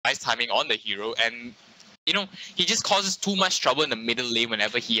precise timing on the hero, and you know, he just causes too much trouble in the middle lane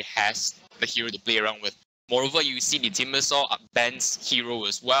whenever he has the hero to play around with. Moreover, you see the Timbersaw, Ben's hero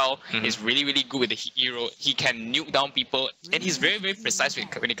as well. He's really, really good with the hero. He can nuke down people, and he's very, very precise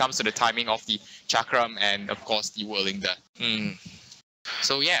when it comes to the timing of the Chakram and, of course, the whirling there.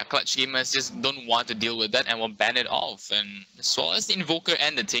 So yeah, Clutch gamers just don't want to deal with that and will ban it off, and as well as the Invoker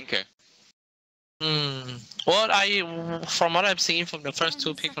and the Tinker. Well, from what I've seen from the first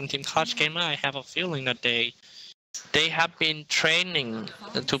two picks from Team Clutch Gamer, I have a feeling that they have been training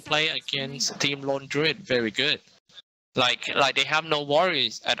to play against Team Lone Druid very good. Like they have no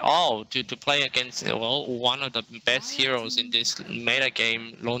worries at all to play against one of the best heroes in this meta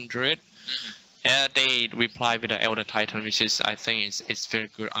game, Lone Druid. They reply with the Elder Titan, which is, I think, is very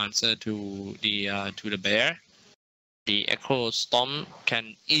good answer to the bear. The Echo Storm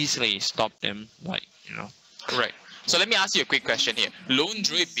can easily stop them, Right. So let me ask you a quick question here. Lone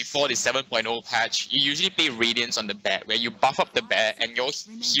Druid before the 7.0 patch, you usually play Radiance on the bear, where you buff up the bear and your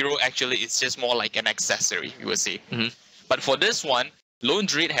hero actually is just more like an accessory, you would say. But for this one, Lone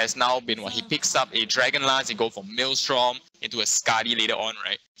Druid has now been he picks up a Dragon Lance, he goes from Maelstrom into a Skadi later on,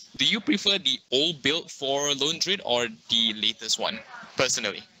 right? Do you prefer the old build for Lone Druid or the latest one,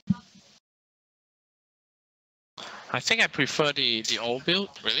 personally? I think I prefer the old build.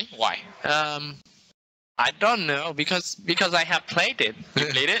 Really? Why? I don't know, because I have played it. You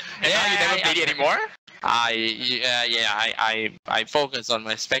played it? And now you never played it anymore? I focus on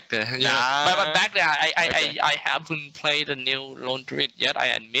my Spectre. But back then I haven't played the new Lone Druid yet, I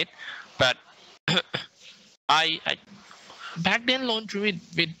admit. But I back then Lone Druid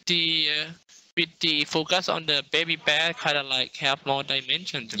with the focus on the baby bear kind of like have more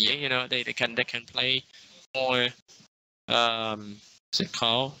dimension to me. They can play more what's it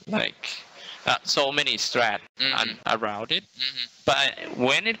called, like so many strat around it. But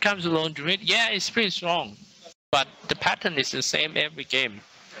when it comes to Lone Druid, yeah, it's pretty strong, but the pattern is the same every game.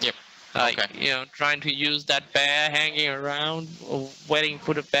 Trying to use that bear hanging around, waiting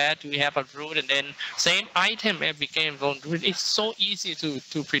for the bear to have a root, and then same item every game. Lone Druid, it's so easy to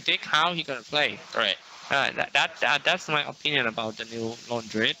predict how he's gonna play. Right. That's my opinion about the new Lone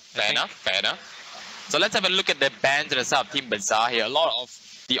Druid. Fair enough. So let's have a look at the bans at the start of Team Bazaar here. A lot of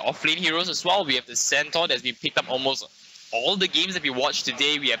the offlane heroes as well. We have the Centaur that's been picked up almost all the games that we watched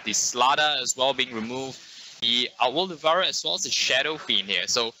today. We have the Slada as well being removed. The Outworld Devourer as well as the Shadow Fiend here.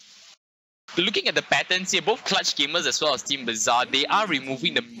 So looking at the patterns here, both Clutch Gamers as well as Team Bazaar, they are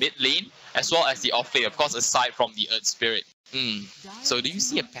removing the mid lane as well as the offlane, of course, aside from the Earth Spirit. So do you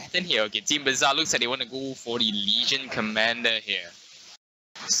see a pattern here? Okay, Team Bazaar looks like they want to go for the Legion Commander here.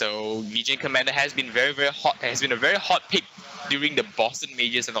 So Legion Commander has been very, very hot. Has been a very hot pick during the Boston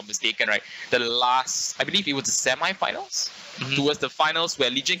Majors, if I'm not mistaken, right? The last, I believe it was the semi-finals, towards the finals,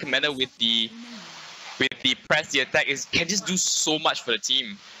 where Legion Commander with the press, the attack can just do so much for the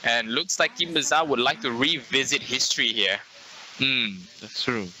team. And looks like Team Bazaar would like to revisit history here. That's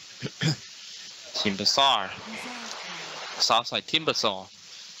true. Team Bazaar. Sounds like Team Bazaar.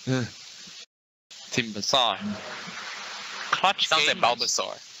 Team Bazaar. Clutch Sounds like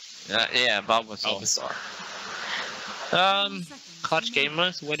Bulbasaur. Bulbasaur. Clutch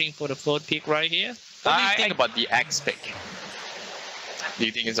Gamers waiting for the 4th pick right here. What do you think about the Axe pick? Do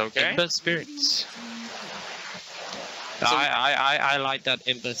you think it's okay? Ember Spirits. I like that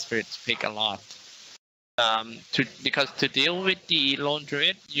Ember Spirits pick a lot. Because to deal with the Lone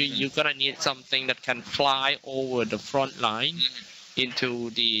Druid, you're gonna need something that can fly over the front line into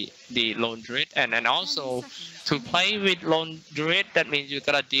the Lone Druid, and also to play with Lone Druid, that means you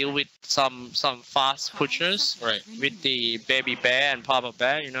gotta deal with some fast pushers, right? With the baby bear and Papa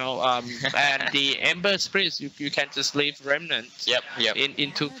Bear, and the Ember Spirits, you can just leave remnants.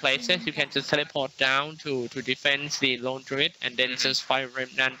 Into places. You can just teleport down to defend the Lone Druid, and then just fire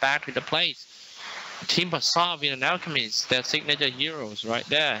remnant back to the place. Team Bazaar with an Alchemist, their signature heroes right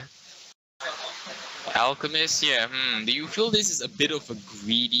there. Alchemist here. Do you feel this is a bit of a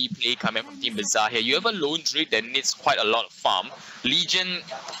greedy play coming from Team Bazaar here? You have a Lone Druid that needs quite a lot of farm. Legion,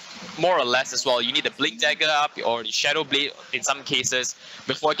 more or less as well. You need the Blink Dagger up or the Shadow Blade in some cases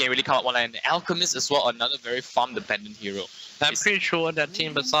before it can really come up one line. The Alchemist as well, another very farm-dependent hero. I'm pretty sure that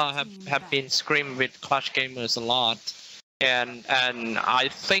Team Bazaar have been screaming with Clutch Gamers a lot, and I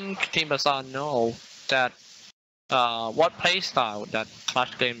think Team Bazaar know that what playstyle that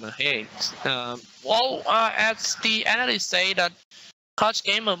Clutch Gamer hates. As the analysts say, that Clutch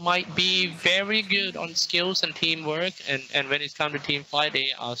Gamer might be very good on skills and teamwork, and when it comes to team fight,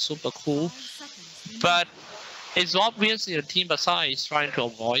 they are super cool. But it's obvious that Team Bazaar is trying to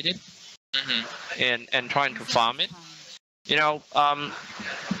avoid it and trying to farm it.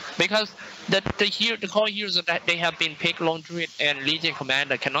 because the core heroes that they have been picked, Lone Druid and Legion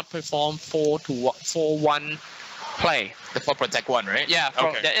Commander cannot perform 4-1 play. The 4 protect one, right? Yeah.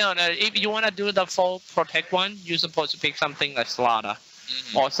 Okay. If you want to do the 4 protect one, you're supposed to pick something like Slaughter.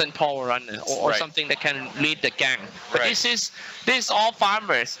 Or Centaur Runner, or something that can lead the gang. But this is all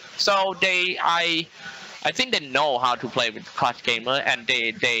farmers, so I think they know how to play with Clutch Gamer, and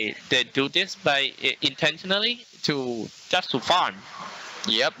they do this by intentionally to farm.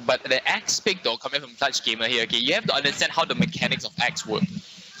 Yep, but the Axe pick though, coming from Clutch Gamer here, okay, you have to understand how the mechanics of Axe work.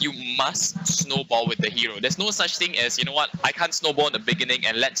 You must snowball with the hero. There's no such thing as, you know what, I can't snowball in the beginning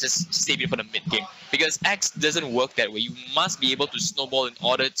and let's just save it for the mid game. Because Axe doesn't work that way. You must be able to snowball in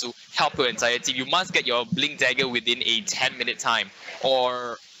order to help your entire team. You must get your Blink Dagger within a 10-minute time,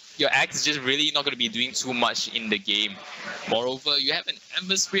 or your Axe is just really not going to be doing too much in the game. Moreover, you have an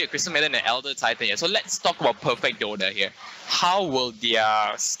Ember Spirit, a Crystal Maiden, and an Elder Titan here. So let's talk about Perfect Order here. How will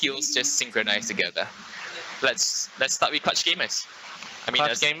their skills just synchronize together? Let's start with Clutch Gamers. I mean,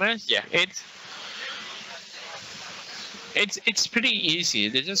 Clutch Gamers? Yeah. It's pretty easy.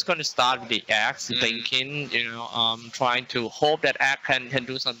 They're just gonna start with the Axe, thinking, trying to hope that Axe can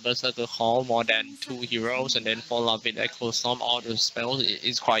do some Berserker Call more than 2 heroes, and then follow up with Echo Storm. All those spells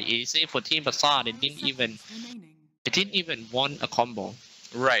is quite easy. For Team Bazaar, they didn't even want a combo.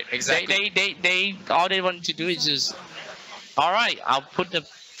 Right, exactly. They all they want to do is just, all right, I'll put the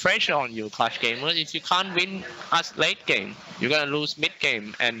pressure on you, Clutch Gamers. If you can't win us late game, you're gonna lose mid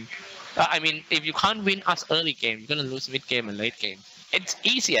game, and if you can't win us early game, you're gonna lose mid game and late game. It's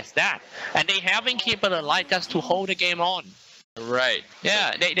easy as that. And they haven't kept it alive just to hold the game on. Right.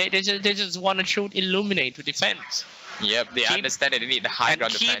 Yeah, they just want to shoot Illuminate to defense. Yep, they understand that they need the high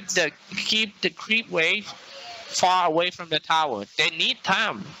ground defense. Keep the creep wave far away from the tower. They need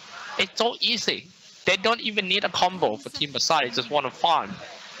time. It's so easy. They don't even need a combo for Team Bazaar. They just want to farm.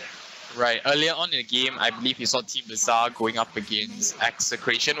 Right. Earlier on in the game, I believe you saw Team Bazaar going up against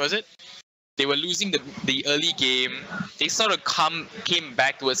Execration, was it? They were losing the early game. They sort of came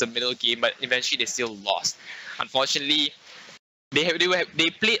back towards the middle game, but eventually they still lost. Unfortunately, they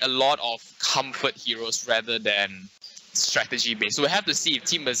played a lot of comfort heroes rather than strategy based. So we have to see if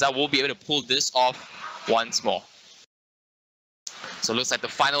Team Bazaar will be able to pull this off once more. So it looks like the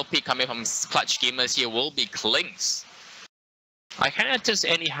final pick coming from Clutch Gamers here will be Klings. I cannot just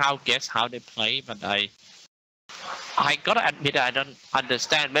anyhow guess how they play, but I gotta admit I don't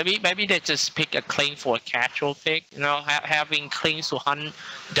understand. Maybe they just pick a Kling for a casual pick. Having Klings to hunt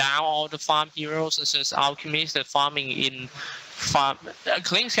down all the farm heroes such as Alchemist. The farming in farm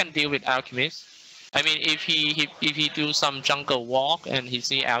Klings can deal with Alchemist. I mean, if he do some jungle walk and he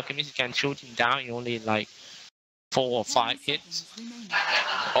see Alchemist, he can shoot him down in only like 4 or 5 hits.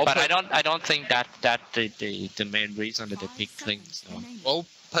 But I don't think that the main reason that they pick Klings. So. Well,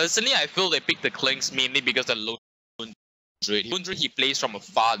 personally, I feel they picked the Klings mainly because the Lone Druid. Lone Druid, he plays from a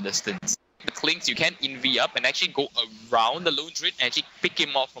far distance. The Klings, you can envy up and actually go around the Lone Druid and actually pick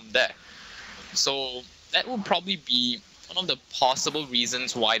him off from there. So that would probably be one of the possible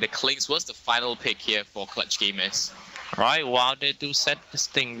reasons why the Klings was the final pick here for Clutch Gamers. Right, while they do set this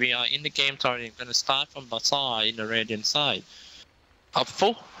thing, we are in the game already. I'm gonna start from Bazaar in the Radiant side.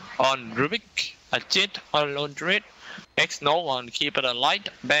 Fu on Rubik, Ajit on Lone Druid, X-No on Keeper the Light,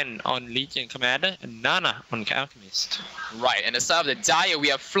 Ben on Legion Commander, and Nana on Alchemist. Right, and the side of the Dire, we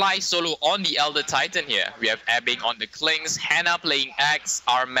have Fly Solo on the Elder Titan here. We have Ebbing on the Klings, Hannah playing Axe,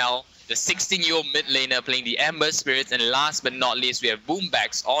 Armel, the 16-year-old mid laner playing the Ember Spirits, and last but not least, we have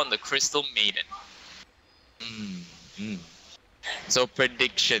Boombacks on the Crystal Maiden. So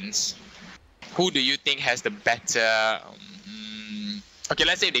predictions. Who do you think has the better... Okay,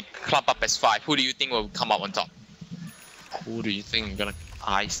 let's say they clump up as 5. Who do you think will come out on top? Who do you think gonna...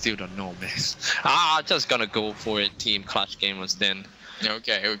 I still don't know, man. I'm just gonna go for it, Team Clutch Gamers then.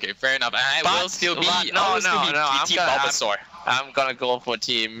 Okay, fair enough. I will still be Team Bulbasaur. I'm gonna go for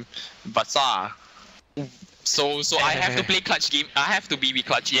Team Bazaar. So I have to play Clutch Game. I have to be with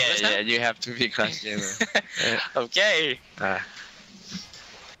Clutch Gamers. Yeah, you have to be Clutch Gamer. Okay.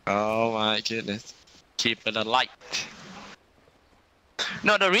 Oh my goodness. Keep it alight.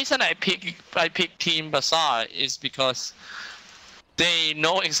 No, the reason I pick Team Bazaar is because they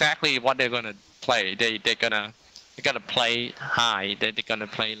know exactly what they're gonna play. They're gonna play high. They're gonna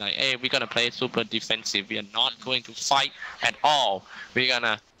play like, hey, we're gonna play super defensive. We are not going to fight at all. We're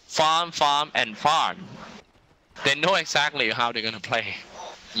gonna farm, and farm. They know exactly how they're gonna play.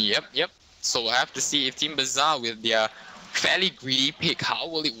 Yep. So I have to see if Team Bazaar with their fairly greedy pick, how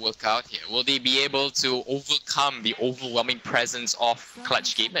will it work out here? Will they be able to overcome the overwhelming presence of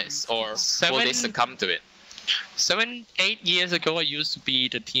Clutch Gamers, or will they succumb to it? 7-8 years ago, I used to be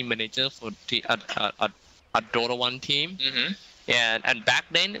the team manager for a Dota 1 team. And back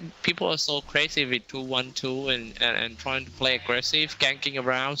then, people are so crazy with 2-1-2 and trying to play aggressive, ganking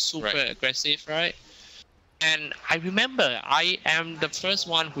around, super aggressive, right? And I remember I am the first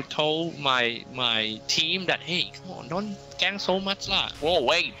one who told my team that, hey, come on, don't gang so much lah. Oh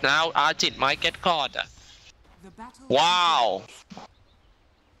wait, now Ajit might get caught. Wow.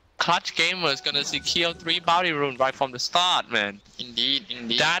 Clutch Gamer is gonna secure 3 bounty runes right from the start, man. Indeed.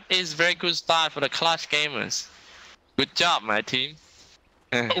 That is very good start for the Clutch Gamers. Good job, my team.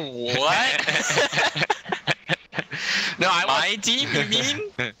 What? No, my team, you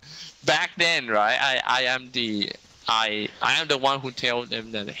mean? Back then, right? I am the one who tell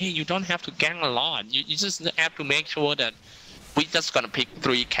them that, hey, you don't have to gang a lot. You just have to make sure that we just gonna pick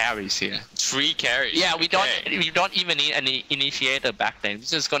 3 carries here. 3 carries. Yeah, we don't even need any initiator back then. We're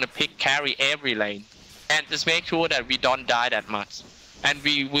just gonna pick carry every lane, and just make sure that we don't die that much, and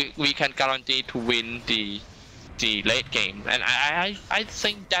we can guarantee to win the late game. And I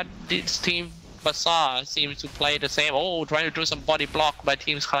think that this team Bazaar seems to play the same. Oh, trying to do some body block by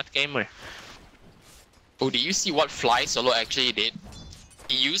Team's Clutch Gamer. Oh, did you see what Fly Solo actually did?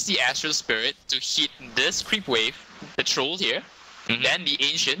 He used the Astral Spirit to hit this creep wave, the troll here, then the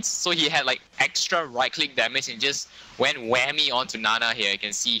Ancients, so he had like extra right click damage and just went whammy onto Nana here. You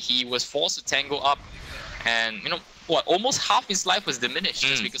can see he was forced to tango up, and you know what, almost half his life was diminished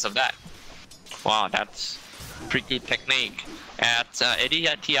just because of that. Wow, that's pretty good technique. At Eddie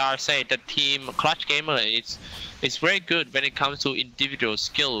at TR said the team Clutch Gamer is very good when it comes to individual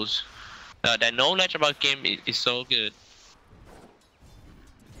skills. Their knowledge about game is so good.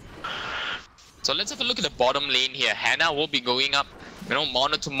 So let's have a look at the bottom lane here. Hannah will be going up, you know,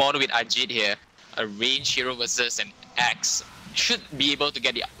 mono to mono with Ajit here. A range hero versus an Axe should be able to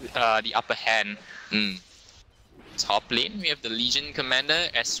get the upper hand. Top lane, we have the Legion Commander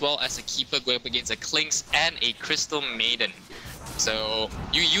as well as a Keeper going up against a Clinks and a Crystal Maiden. So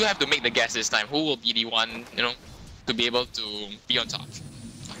you have to make the guess this time. Who will be the one, you know, to be able to be on top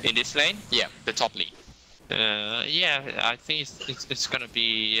in this lane? Yeah, the top lane. Yeah, I think it's gonna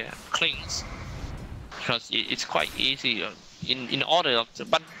be Clinks, because it's quite easy in order of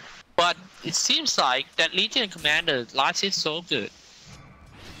but it seems like that Legion Commander last hit so good.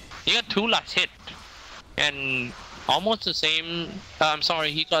 He got 2 last hit and almost the same. I'm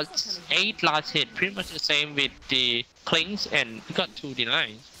sorry, he got 8 last hit, pretty much the same with the Clinks, and he got 2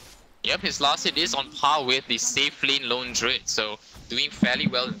 denies. Yep, his last hit is on par with the safe lane Lone Druid, so doing fairly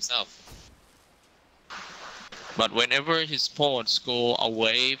well himself. But whenever his sports go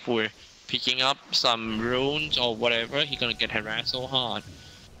away for picking up some runes or whatever, he's gonna get harassed so hard.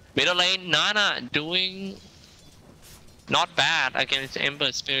 Middle lane, Nana doing not bad against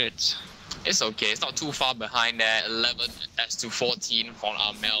Ember Spirits. It's okay, it's not too far behind there. 11 as to 14 for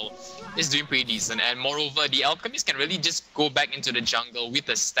Armel. It's doing pretty decent, and moreover, the Alchemist can really just go back into the jungle with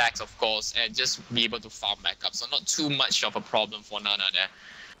the stacks, of course, and just be able to farm back up. So not too much of a problem for Nana there.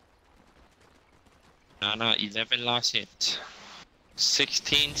 Nana 11 last hit,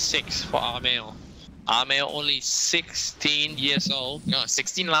 16-6 for Armel. Armel only 16 years old. No,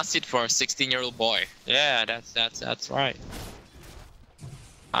 16 last hit for a 16-year-old boy. Yeah, that's right.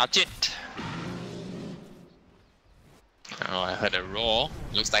 Ajit. Oh, I heard a roar.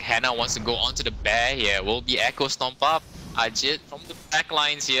 Looks like Hannah wants to go onto the bear here. Will be Echo Stomp up. Ajit from the back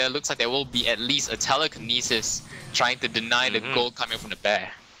lines here. Looks like there will be at least a telekinesis trying to deny the goal coming from the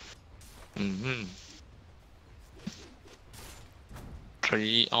bear.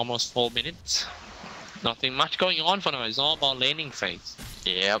 Almost 4 minutes. Nothing much going on for now. It's all about laning phase.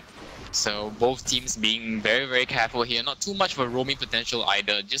 Yep. So both teams being very, very careful here. Not too much of a roaming potential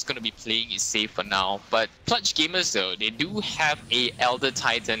either. Just going to be playing it safe for now. But Clutch Gamers though, they do have a Elder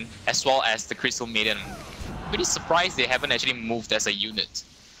Titan as well as the Crystal Maiden. Pretty surprised they haven't actually moved as a unit.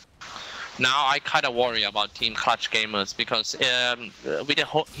 Now I kind of worry about Team Clutch Gamers, because with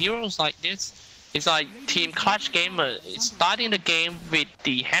the heroes like this, it's like Team Clutch Gamer is starting the game with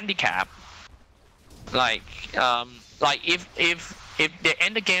the handicap. Like if they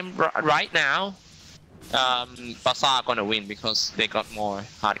end the game right now, Bazaar gonna win because they got more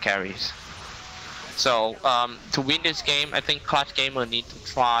hard carries. So to win this game, I think Clutch Gamer need to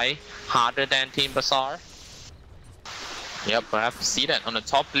try harder than Team Bazaar. Yep, we'll have to see that. On the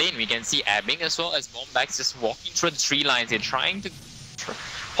top lane, we can see Abbing as well as Bombax just walking through the tree lines. They're trying to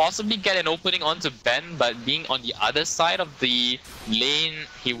possibly get an opening onto Ben, but being on the other side of the lane,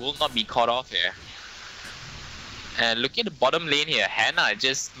 he will not be caught off here. And look at the bottom lane here, Hannah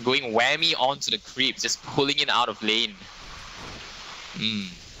just going whammy onto the creep, just pulling it out of lane.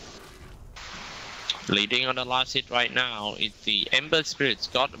 Leading on the last hit right now is the Ember Spirits.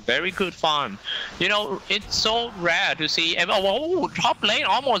 Got a very good farm. You know, it's so rare to see Ember. Oh, top lane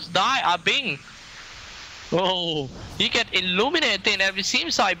almost die. Bing. Oh, he get illuminated and it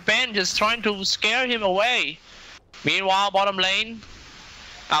seems like Ben just trying to scare him away. Meanwhile, bottom lane,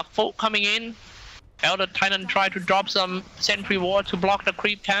 Folk coming in. Elder Titan tried to drop some sentry ward to block the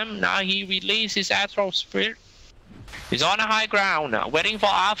creep camp. Now he released his Astral Spirit. He's on a high ground, waiting for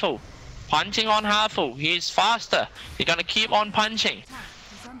Arfu. Punching on Arfu. He's faster. He's gonna keep on punching.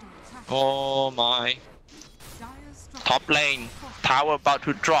 Oh my. Top lane. Tower about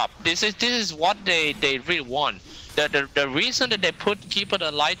to drop. This is what they really want. The reason that they put Keeper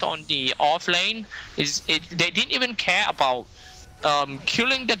the Light on the off lane is they didn't even care about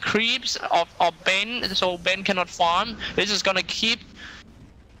killing the creeps of Ben, so Ben cannot farm. They're just gonna keep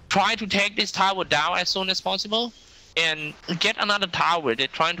trying to take this tower down as soon as possible and get another tower. They're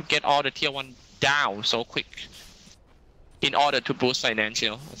trying to get all the tier 1 down so quick in order to boost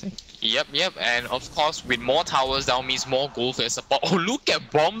financial, I think. Yep, and of course with more towers down means more gold for support. Oh, look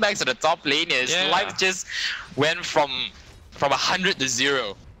at Bombax at the top lane. His life just went from 100 to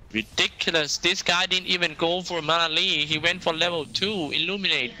 0. Ridiculous. This guy didn't even go for Mana Lee. He went for level 2,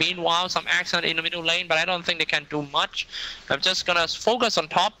 Illuminate. Meanwhile, some action in the middle lane, but I don't think they can do much. I'm just gonna focus on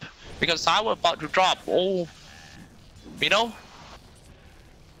top because tower about to drop. Oh, you know.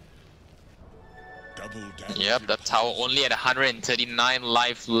 Yep, the tower only at 139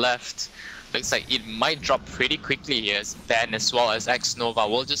 life left. Looks like it might drop pretty quickly here. Ben as well as X-Nova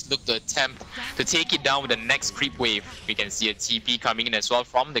will just look to attempt to take it down with the next creep wave. We can see a TP coming in as well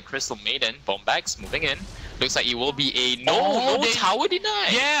from the Crystal Maiden. Bombax moving in. Looks like it will be a no tower deny.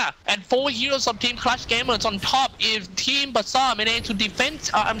 Yeah, and 4 heroes of Team Clutch Gamers on top. If Team Bazaar managed to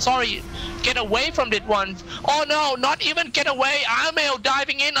defend, get away from that one. Oh no, not even get away. Amel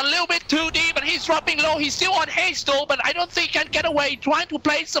diving in a little bit too deep, and he's dropping low. He's still on haste though, but I don't think he can get away. Trying to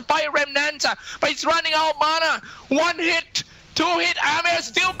place the Fire Remnant, but he's running out of mana. 1 hit. 2 hit, Amel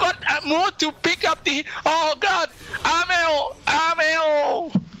still got more to pick up the... Oh god, Amel!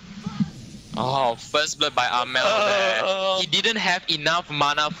 Oh, first blood by Amel there. He didn't have enough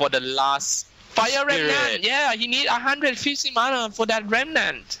mana for the last Fire Remnant. Yeah, he need 150 mana for that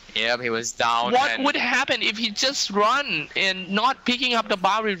Remnant. Yep, he was down. What would happen if he just run and not picking up the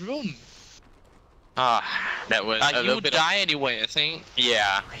Barry Room? That was a you would die anyway, I think.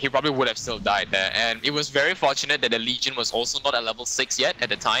 Yeah, he probably would have still died there. And it was very fortunate that the Legion was also not at level 6 yet at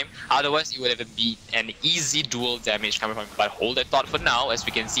the time. Otherwise, it would have been an easy dual damage coming from him. But hold that thought for now, as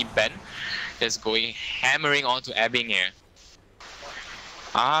we can see Ben is going hammering onto Ebbing here.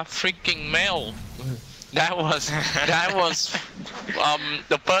 Freaking Mel. That was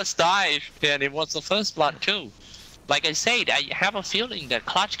the first dive, and it was the first blood too. Like I said, I have a feeling that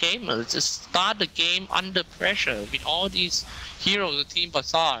Clutch Gamers just start the game under pressure with all these heroes of Team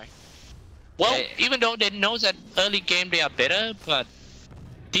Bazaar. Well, even though they know that early game they are better, but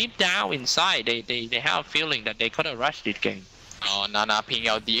deep down inside they have a feeling that they could have rushed this game. Oh, Nana pinging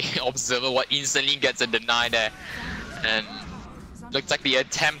out the Observer, what instantly gets a deny there. And looks like the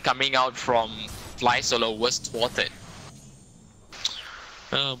attempt coming out from Fly Solo was thwarted.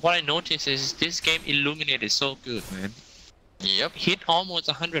 What I noticed is this game Illuminate is so good, man. Yep. Hit almost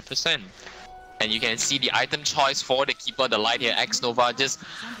 100%. And you can see the item choice for the Keeper, the Light here, X-Nova. Just,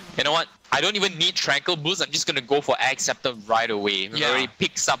 you know what? I don't even need Tranquil Boost. I'm just gonna go for X Scepter right away. He already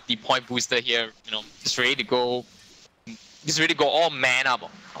picks up the point booster here. You know, just ready to go. Just ready to go all man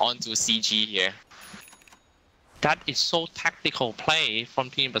up onto CG here. That is so tactical play from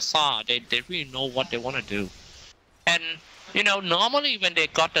Team Bazaar. They really know what they want to do. And you know, normally when they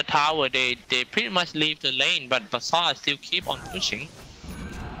got the tower, they pretty much leave the lane, but Bazaar still keep on pushing.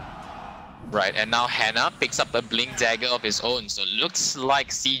 Right, and now Hannah picks up a Blink Dagger of his own, so looks like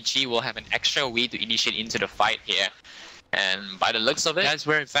CG will have an extra way to initiate into the fight here. And by the looks of it... That's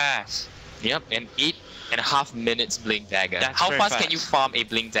very fast. Yep, an 8.5 minutes Blink Dagger. How fast can you farm a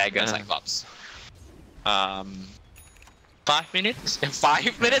Blink Dagger, Cyclops? 5 minutes?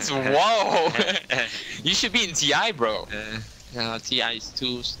 5 minutes? Whoa! You should be in TI, bro. TI is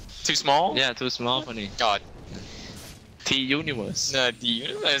too small? Yeah, too small for me. God. T-Universe. The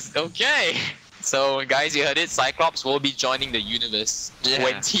Universe, okay. So guys, you heard it, Cyclops will be joining the Universe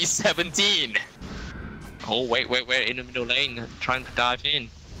 2017. Oh wait, in the middle lane, trying to dive in.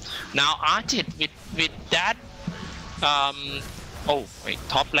 Now Archit with that, oh wait,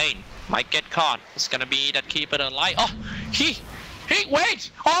 top lane might get caught. It's gonna be that Keeper the Light. Oh, he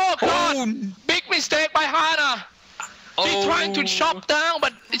wait! Oh god! Big mistake by Hana. They're trying to chop down,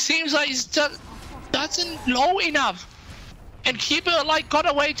 but it seems like it's just doesn't low enough. And Keeper like got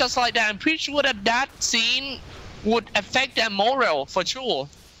away just like that. I'm pretty sure that scene would affect their morale for sure.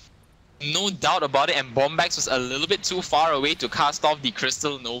 No doubt about it, and Bombax was a little bit too far away to cast off the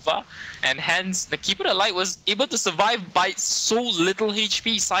Crystal Nova, and hence the Keeper of Light was able to survive by so little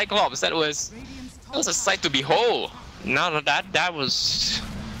HP. Cyclops, that was a sight to behold. No, that was,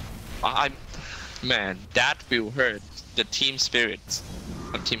 man, that will hurt the team spirit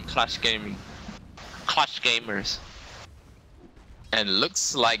of Team Clutch Gamers. And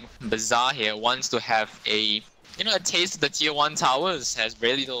looks like Bazaar here wants to have a taste of the tier 1 towers. Has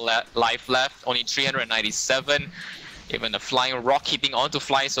very little life left, only 397. Even the Flying Rock keeping on to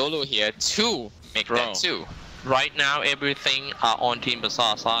fly solo here to make that 2. Right now, everything are on Team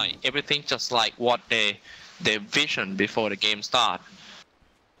Bazaar side. Everything just like what they vision before the game start.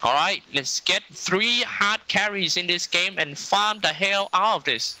 Alright, let's get 3 hard carries in this game and farm the hell out of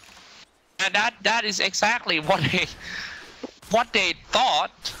this. And that is exactly what they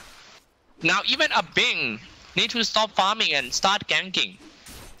thought. Now even a Bing need to stop farming and start ganking.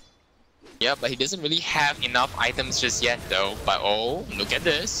 Yeah, but he doesn't really have enough items just yet though. But oh, look at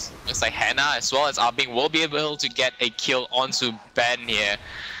this. Looks like Hannah as well as Bing will be able to get a kill onto Ben here.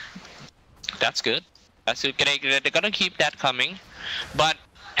 That's good. That's good. They're gonna keep that coming. But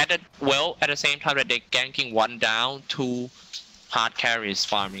at the same time that they're ganking 1 down, 2 hard carries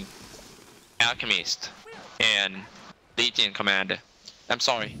farming. Alchemist and Legion Commander. I'm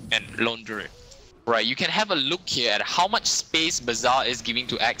sorry, and Lone Druid. Right, you can have a look here at how much space Bazaar is giving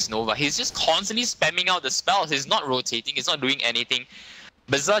to Axe Nova. He's just constantly spamming out the spells. He's not rotating, he's not doing anything.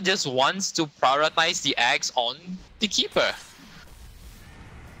 Bazaar just wants to prioritize the Axe on the Keeper.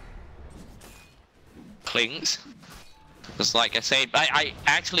 Clings. Just like I said, I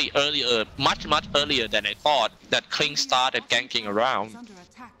actually earlier, much earlier than I thought, that Kling started ganking around.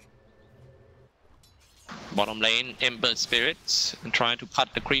 Bottom lane, Ember Spirits, and trying to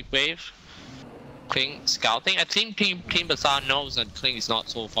cut the creep wave. Kling scouting. I think Team Bazaar knows that Kling is not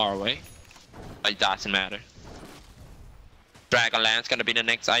so far away. But it doesn't matter. Dragonlance gonna be the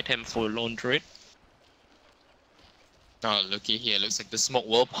next item for Lone Druid. Oh, looky here. Looks like the smoke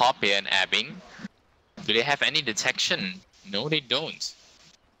will pop here and Abbing. Do they have any detection? No, they don't.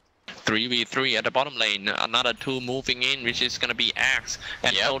 3v3 at the bottom lane. Another 2 moving in, which is gonna be Axe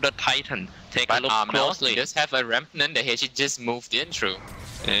and Elder Titan. Take a look closely. He does have a Remnant that he actually just moved in through.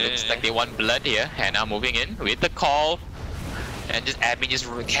 Looks like they want blood here. Hannah moving in with the call. And just Abby just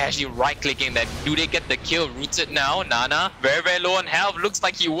casually right-clicking that. Do they get the kill? Rooted now. Nana, very low on health. Looks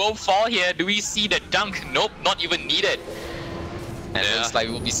like he will fall here. Do we see the dunk? Nope, not even needed. And it looks like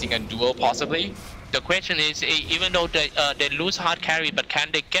we'll be seeing a duel possibly. The question is, even though they lose hard carry, but can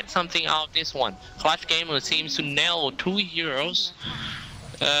they get something out of this one? Clutch Gamer seems to nail 2 heroes.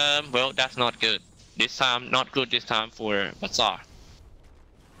 Well, that's not good. This time, not good this time for Bazaar.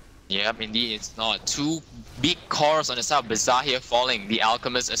 Yep, indeed, it's not. 2 big cores on the side of Bazaar here falling. The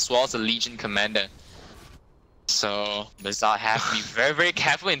Alchemist as well as the Legion Commander. So Bazaar have to be very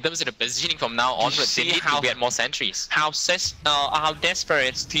careful in terms of the positioning from now onwards. They need to get more sentries. How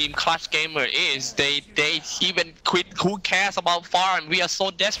desperate Team Clutch Gamer is. They even quit. Who cares about farm? We are so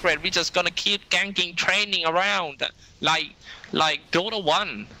desperate. We're just gonna keep ganking, training around like Dota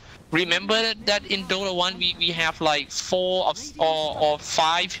 1. Remember that in Dota 1 we have like 4 or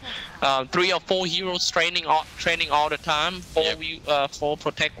 5, 3 or 4 heroes training all the time. 4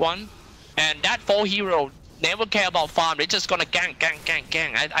 protect 1, and that 4 hero never care about farm. They're just gonna gang.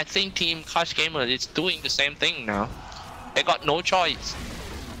 I think Team Clutch Gamer is doing the same thing now. They got no choice.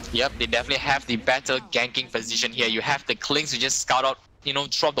 Yep, they definitely have the better ganking position here. You have the Klings to just scout out,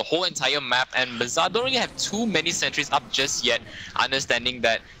 throughout the whole entire map, and Bazaar don't really have too many sentries up just yet, understanding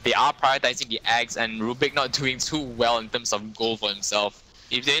that they are prioritizing the Axe and Rubik not doing too well in terms of goal for himself.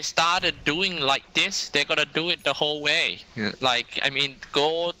 If they started doing like this, they're gonna do it the whole way. Like, I mean,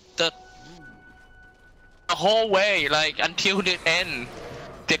 go the whole way, like until the end.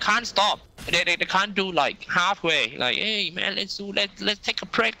 They can't stop. They can't do like halfway. Like, hey man, let's take a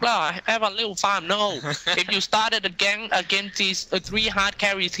break lah. Have a little fun. No, if you started a gang against these 3 hard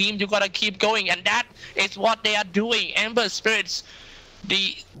carry teams, you gotta keep going, and that is what they are doing. Ember Spirits,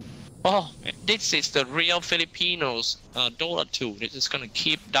 this is the real Filipinos. Dota 2. They're just gonna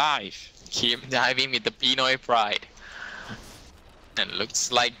keep diving with the Pinoy pride. And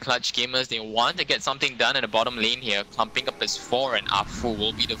looks like Clutch Gamers, they want to get something done in the bottom lane here. Clumping up as 4, and Afu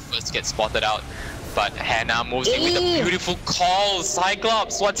will be the first to get spotted out. But Hannah moves in with a beautiful call.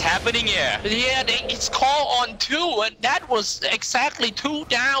 Cyclops, what's happening here? Yeah, it's call on 2, and that was exactly 2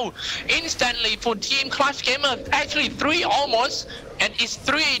 down instantly for Team Clutch Gamer. Actually 3 almost, and it's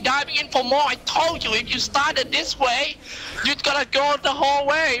 3 diving in for more. I told you, if you started this way, you're gonna go the whole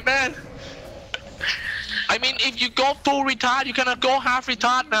way, man. I mean, if you go full retard, you're gonna go half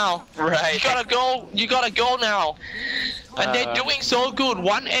retard now. Right. You gotta go now. And they're doing so good,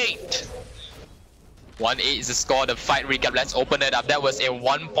 1-8. 1-8 is the score. The fight recap. Let's open it up. That was a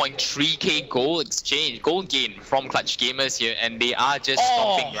 1.3k goal gain from Clutch Gamers here, and they are just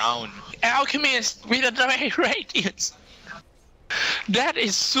stomping ground. Alchemist with a direct radiance. That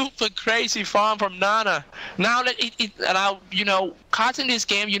is super crazy farm from Nana. Now that now you know, cards in this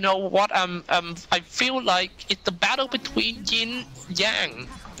game. You know what? I feel like it's the battle between Yin Yang.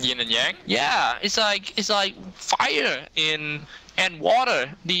 Yin and Yang. Yeah, it's like fire and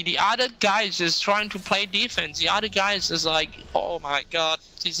water. The other guy is just trying to play defense. The other guy is just like, oh my god,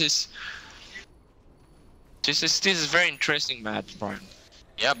 this is very interesting match, Brian.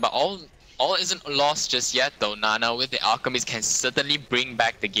 Yeah, but all isn't lost just yet though. Nana with the Alchemist can certainly bring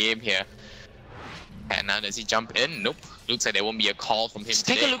back the game here. And now does he jump in? Nope. Looks like there won't be a call from him. Let's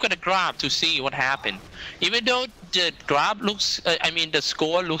take a look at the graph to see what happened. Even though the graph looks, the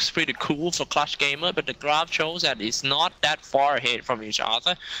score looks pretty cool for Clutch Gamer, but the graph shows that it's not that far ahead from each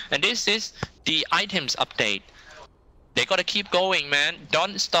other. And this is the items update. They gotta keep going, man.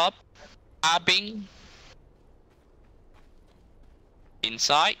 Don't stop. Grabbing.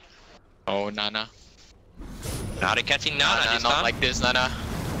 Inside. Oh, Nana. Now they're catching Nana this not time. like this, Nana.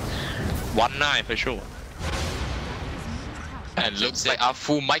 1-9 for sure. And looks like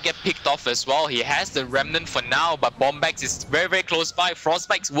Afu might get picked off as well. He has the remnant for now, but Bombax is very, very close by.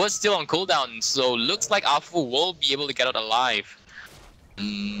 Frostbite was still on cooldown, so looks like Afu will be able to get out alive.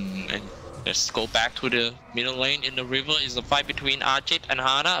 And let's go back to the middle lane. In the river is the fight between Arjit and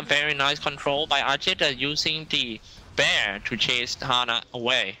Hana. Very nice control by Arjit, using the bear to chase Hana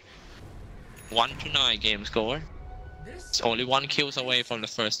away. 1-9 game score. It's only 1 kills away from the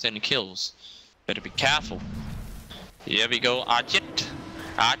first 10 kills. Better be careful. Here we go, Arjit.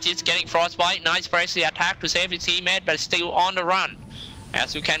 Arjit's getting frostbite. Nice pressure attack to save his teammate, but still on the run.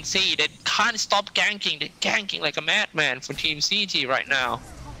 As you can see, they can't stop ganking. They're ganking like a madman for Team CG right now.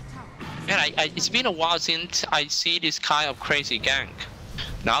 And it's been a while since I see this kind of crazy gank.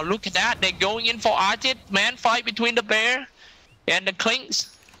 Now look at that. They're going in for Arjit. Man fight between the bear and the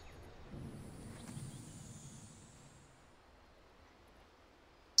Clinks.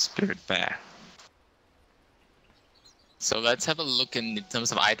 Spirit Bear. So let's have a look in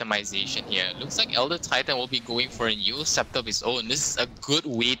terms of itemization here. Looks like Elder Titan will be going for a new scepter of his own. This is a good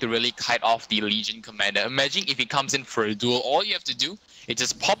way to really kite off the Legion Commander. Imagine if he comes in for a duel, all you have to do is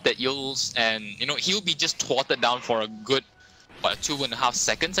just pop that Yules and, you know, he'll be just thwarted down for a good, what, 2.5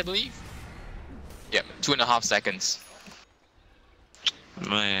 seconds, I believe? Yep, 2.5 seconds.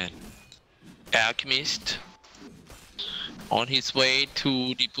 Man. Alchemist on his way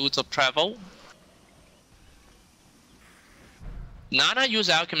to the Boots of Travel. Nana used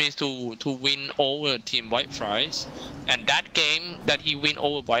Alchemist to win over Team Whiteflies, and that game that he win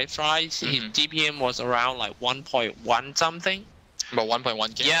over Whiteflies, his GPM was around like 1.1 something. About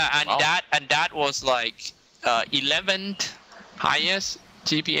 1.1k. Yeah, and wow. that was like 11th highest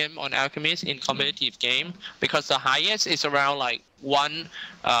GPM on Alchemist in competitive game, because the highest is around like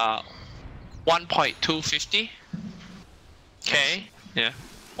 1.250. Okay, yeah,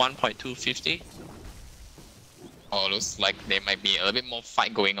 1.250. Oh, looks like there might be a little bit more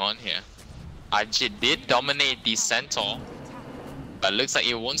fight going on here. Arjit did dominate the Centaur, but looks like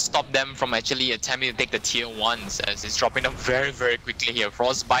it won't stop them from actually attempting to take the tier 1s, as it's dropping them very, very quickly here.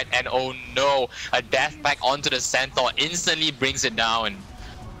 Frostbite, and oh no, a death pack onto the Centaur instantly brings it down.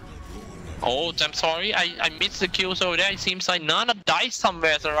 Oh, I'm sorry, I missed the kills over there. It seems like Nana died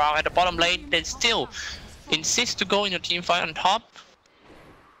somewhere around at the bottom lane. They still insist to go in a team fight on top.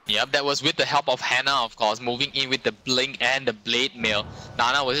 Yep, that was with the help of Hannah, of course, moving in with the Blink and the Blade Mail.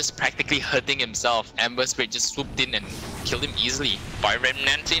 Nana was just practically hurting himself. Amber Spirit just swooped in and killed him easily. Fire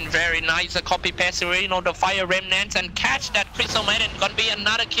Remnants in, very nice. A copy paste on the Fire Remnants and catch that Crystal Maiden. Gonna be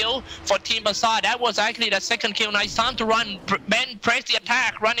another kill for Team Bazaar. That was actually the second kill. Nice time to run. Ben press the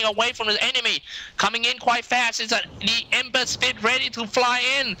attack, running away from the enemy. Coming in quite fast is the Ember Spirit ready to fly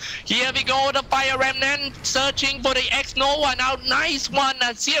in. Here we go, the Fire Remnant searching for the X-Nova. Now, nice one.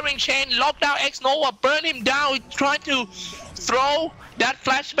 Searing Chain locked out X-Nova, burn him down, trying to throw that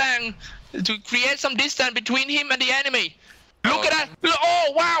flashbang to create some distance between him and the enemy. Look at that!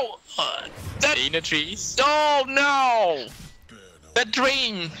 Oh wow! That in the trees. Oh no! The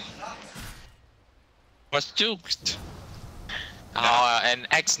dream. Was juked. And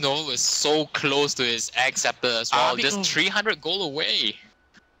X-No was so close to his X Scepter as well, just 300 gold away.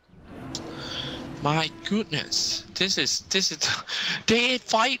 My goodness, this is they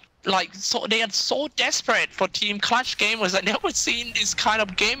fight like so. They are so desperate for Team Clutch gamers. I never seen this kind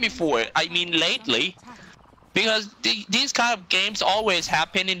of game before. I mean lately, because these kind of games always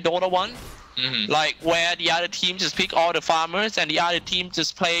happen in Dota 1. Like where the other team just pick all the farmers and the other team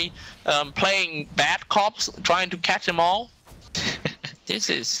just playing bad cops, trying to catch them all. This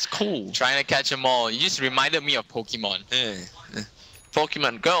is cool. Trying to catch them all. You just reminded me of Pokemon.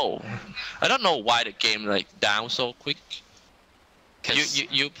 Pokemon Go. I don't know why the game like down so quick.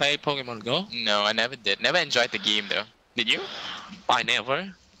 You play Pokemon Go? No, I never did. Never enjoyed the game though. Did you? I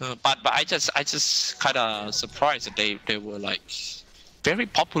never. But I just kind of surprised that they were like very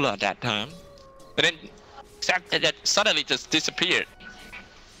popular at that time. But then that suddenly just disappeared.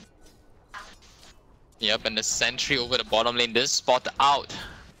 Yep, and the sentry over the bottom lane does spot out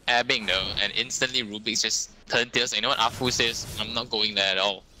Abbing though, and instantly Rubik's just turned tails. You know what Afu says? I'm not going there at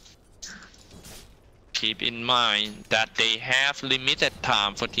all. Keep in mind that they have limited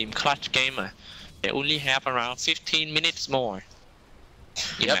time for Team Clutch Gamer. They only have around 15 minutes more,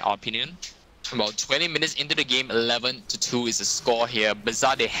 in my opinion. About 20 minutes into the game, 11-2 is the score here.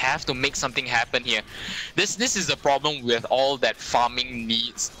 Bazaar, they have to make something happen here. This is the problem with all that farming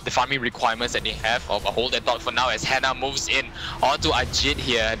needs, the farming requirements that they have. I'll hold that thought for now as Hannah moves in onto Ajit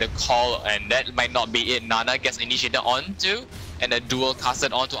here, the call, and that might not be it. Nana gets initiated onto, and a duel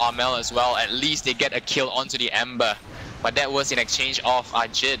casted onto Armel as well. At least they get a kill onto the Ember. But that was in exchange of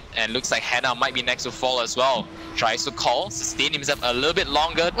Ajit, and looks like Hannah might be next to fall as well. Tries to call, sustain himself a little bit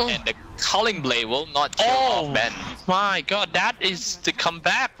longer, and the Culling Blade will not kill off Ben. My god, that is the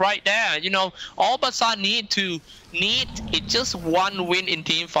comeback right there. You know, all Bazaar need it just one win in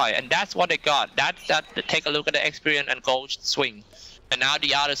team fight, and that's what they got. Take a look at the experience and gold swing. And now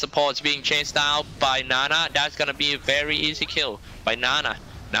the other supports being chased out by Nana. That's gonna be a very easy kill by Nana.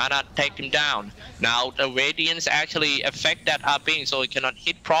 Nana take him down. Now the Radiance actually affect that upping so it cannot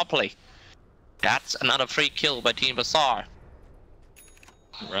hit properly. That's another free kill by Team Bazaar.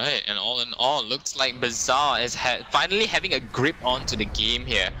 Right, and all in all, looks like Bazaar is finally having a grip onto the game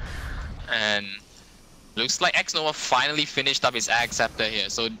here. And looks like X-Nova finally finished up his Axe Scepter here.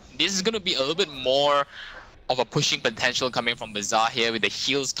 So this is going to be a little bit more of a pushing potential coming from Bazaar here, with the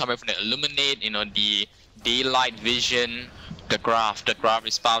heals coming from the Illuminate, you know, the Daylight Vision. The graph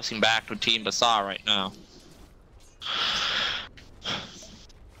is bouncing back to Team Bazaar right now.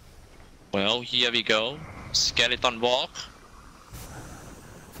 Well, here we go. Skeleton Walk.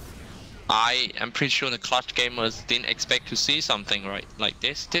 I am pretty sure the Clutch gamers didn't expect to see something right like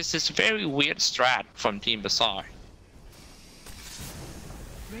this. This is a very weird strat from Team Bazaar.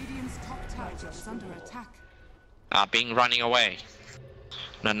 Radiant's top tower is under attack. Being running away.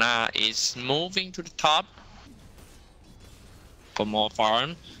 Nana is moving to the top for more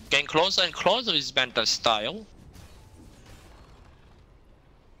farm. Getting closer and closer is Banter style.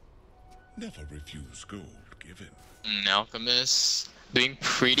 Never refuse gold given. Alchemist doing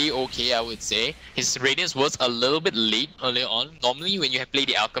pretty okay, I would say. His Radiance was a little bit late earlier on. Normally when you have played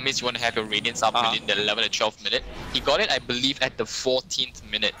the Alchemist, you want to have your Radiance up within the 11th to 12th minute. He got it, I believe, at the 14th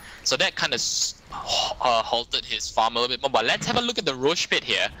minute. So that kind of halted his farm a little bit more. But let's have a look at the Roche pit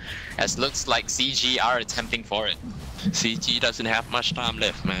here, as looks like CG are attempting for it. CG doesn't have much time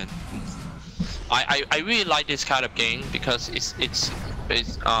left, man. I really like this kind of game because it's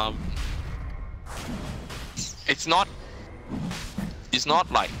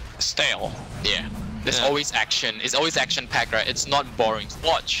not like stale. Yeah, there's always action. It's always action packed, right? It's not boring to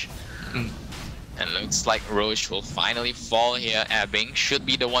watch. And looks like Roche will finally fall here. Abbing should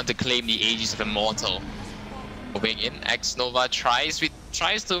be the one to claim the Aegis of Immortal. Moving in, X-Nova tries to,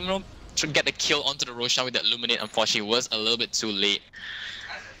 you know, to get the kill onto the Roshan with that Illuminate. Unfortunately, was a little bit too late.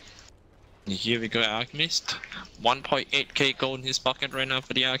 Here we go, Alchemist. 1.8k gold in his pocket right now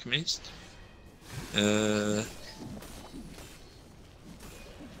for the Alchemist.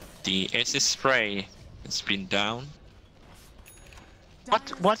 The acid spray has been down.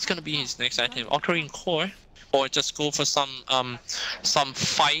 What's gonna be his next item? Octarine Core, or just go for some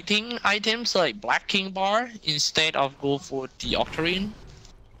fighting items like Black King Bar instead of go for the Octarine?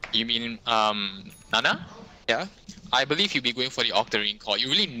 You mean Nana? Yeah. I believe you'll be going for the Octarine Core. You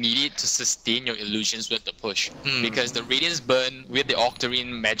really need it to sustain your illusions with the push. Because the Radiance Burn with the Octarine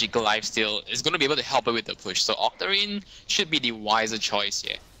Magical Lifesteal is going to be able to help it with the push. So Octarine should be the wiser choice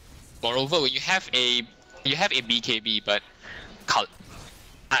here. Moreover, when you have a BKB, but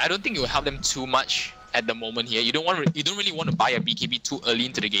I don't think it will help them too much at the moment here. You don't really want to buy a BKB too early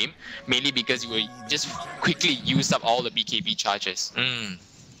into the game, mainly because you will just quickly use up all the BKB charges.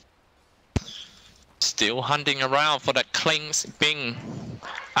 Still hunting around for that Kling's Bing.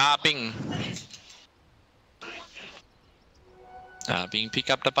 Bing. Bing pick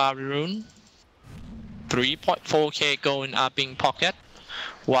up the Baron. 3.4k gold in Bing pocket.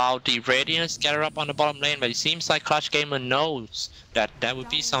 While the Radiance gather up on the bottom lane, but it seems like Clutch Gamer knows that there would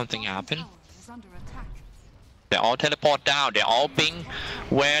be something happen. They all teleport down, they all ping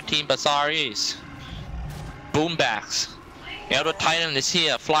where Team Bazaar is. Boombacks. Elder Titan is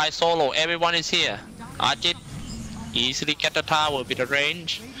here, Fly Solo, everyone is here. Ajit easily get the tower with the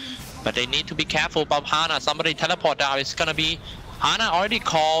range. But they need to be careful about Hana. Somebody teleport down, it's gonna be... Hana already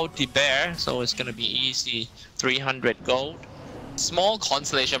called the bear, so it's gonna be easy. 300 gold. Small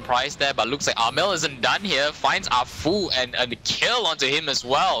consolation prize there, but looks like Amel isn't done here. Finds Afu and a kill onto him as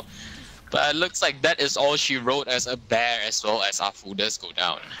well. But it looks like that is all she wrote as a bear, as well as Afu does go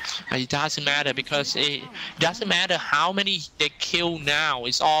down. It doesn't matter because it doesn't matter how many they kill now.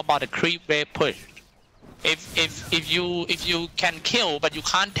 It's all about the creep wave push. If you can kill but you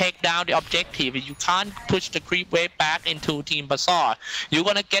can't take down the objective, you can't push the creep wave back into Team Bazaar, you're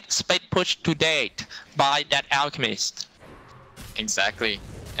gonna get split pushed to date by that alchemist. Exactly,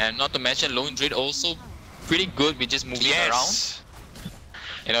 and not to mention Lone Druid also pretty good with just moving around.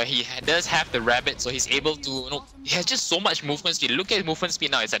 You know, he does have the rabbit, so he's able to, you know, he has just so much movement speed. Look at his movement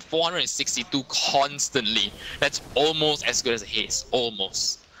speed now, it's at 462 constantly. That's almost as good as a haste,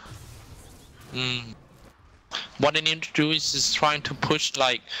 almost. What they need to do is just trying to push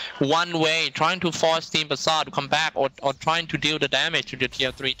like one way, trying to force Team Bazaar to come back, or trying to deal the damage to the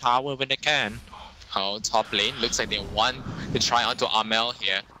tier 3 tower when they can. Oh, top lane, looks like they want to try onto Amel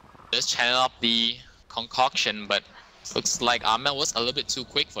here. Just channel up the concoction, but looks like Amel was a little bit too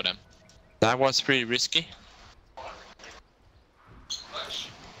quick for them. That was pretty risky.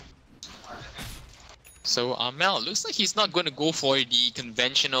 So Amel looks like he's not going to go for the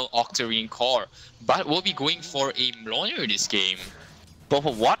conventional Octarine core, but will be going for a Mjolnir this game. Go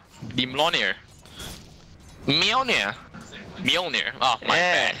for what? The Mjolnir. Mjolnir. Mjolnir. Oh, my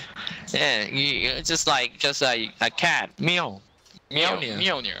bad. Yeah, it's just like a cat. Mjolnir.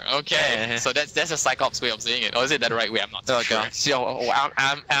 Mjolnir. Okay. Yeah. So that's a Cyclops way of saying it. Or is it the right way? I'm not sure. So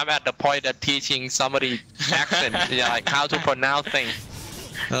I'm at the point of teaching somebody accent, like how to pronounce things.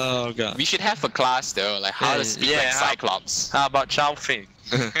 Oh god. We should have a class though, like how to speak like Cyclops. How about Chowfing?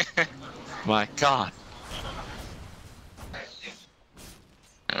 My god.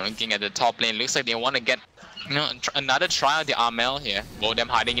 Looking at the top lane, looks like they want to get, you know, another try on the Amel here. Both them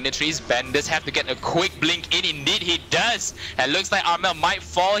hiding in the trees. Ben does have to get a quick blink in. Indeed, he does. And looks like Amel might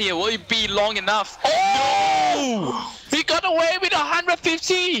fall here. Will it be long enough? Oh! He got away with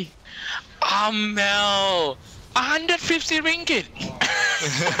 150. Amel, 150 ringgit.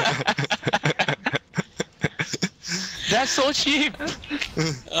 That's so cheap.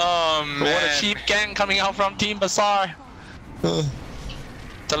 Oh man. What a cheap gang coming out from Team Bazaar.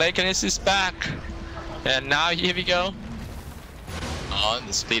 Telekinesis is back. And now here we go. On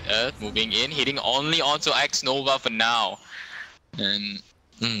the split earth, moving in, hitting only onto X Nova for now. And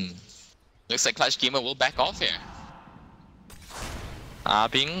looks like Clutch Gamer will back off here.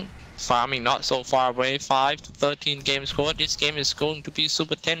 Bing farming not so far away, 5 to 13 game score. This game is going to be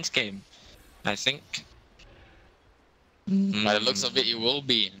super tense game, I think. By the looks of it, it will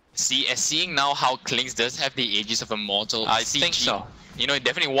be. Seeing now how Klings does have the Aegis of Immortal, I think so. You know, you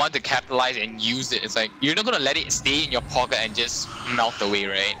definitely want to capitalize and use it. It's like, you're not gonna let it stay in your pocket and just melt away,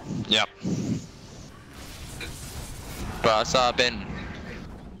 right? Yep. Bazaar Ben.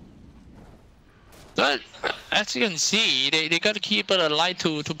 But as you can see, they got to keep it alive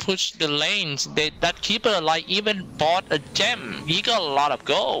to push the lanes. That keeper alive even bought a gem. He got a lot of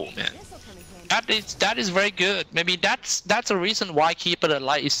gold, man. That is very good. Maybe that's a reason why Keeper the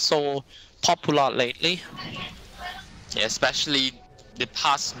Light is so popular lately. Yeah, especially the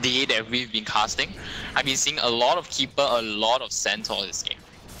past day that we've been casting. I've been seeing a lot of Keeper, a lot of Centaur this game.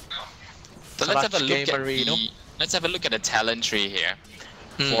 So let's have a look at the talent tree here.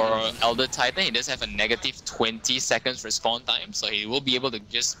 For Elder Titan, he does have a negative 20 seconds respawn time, so he will be able to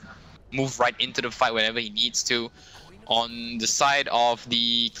just move right into the fight whenever he needs to. On the side of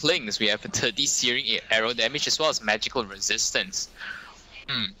the Klings, we have a 30 searing arrow damage as well as magical resistance.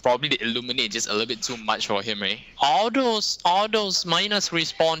 Probably the Illuminate just a little bit too much for him, right? All those minus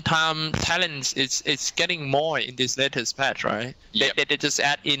respawn time talents, it's getting more in this latest patch, right? Yep. They just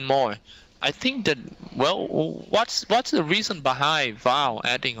add in more. I think that, well, what's the reason behind Val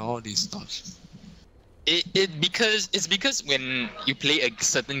adding all these stuff? It's because when you play a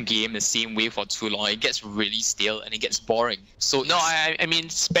certain game the same way for too long, it gets really stale and it gets boring. So No, I mean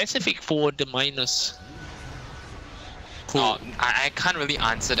specific for the minus. cool. I can't really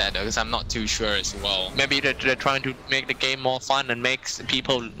answer that because I'm not too sure as well. Maybe they're trying to make the game more fun and makes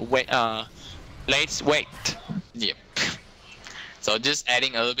people wait, late wait. Yep. So just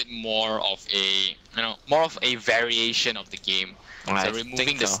adding a little bit more of a variation of the game. I So removing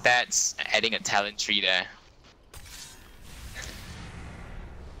think the so. stats, adding a talent tree there.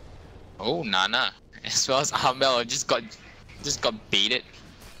 Oh, Nana, as well as Amel just got baited.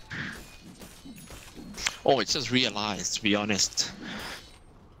 Oh, I just realized, to be honest.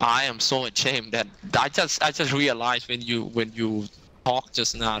 I am so ashamed that I just realized when you talked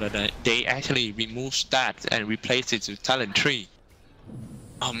just now that they actually removed stats and replaced it with talent tree.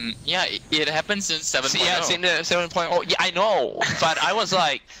 Yeah, it happens in 7.0. Yeah, it's in the 7.0. Yeah, I know, but I was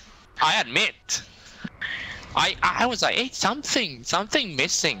like, I admit, I was like, hey, something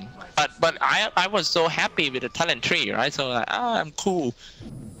missing. But I was so happy with the talent tree, right? So like, I'm cool.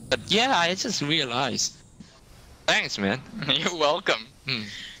 But yeah, I just realized. Thanks, man. You're welcome.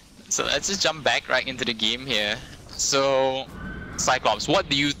 So let's just jump back right into the game here. So, Cyclops, what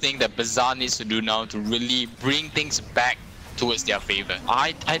do you think that Bazaar needs to do now to really bring things back towards their favor?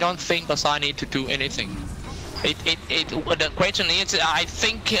 I don't think Bazaar need to do anything. The question is, I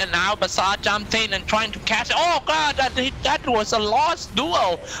think now Bazaar jumped in and trying to catch. Oh God, that was a lost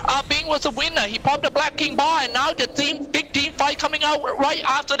duel. Bing was the winner. He popped the Black King bar, and now the big team fight coming out right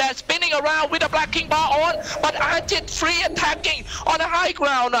after that, spinning around with the Black King bar on. But Ajit free attacking on the high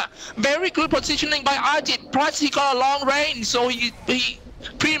ground. Very good positioning by Ajit. Plus he got a long range, so he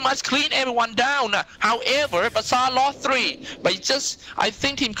pretty much clean everyone down. However, Bazaar lost 3. But I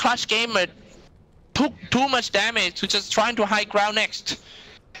think Team Clutch Gamer took too much damage to just trying to high ground next.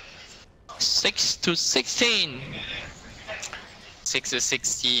 6-16.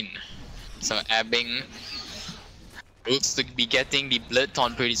 6-16. So Abing looks to be getting the Blood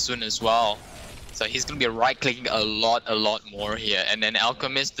Taunt pretty soon as well. So he's going to be right-clicking a lot more here. And then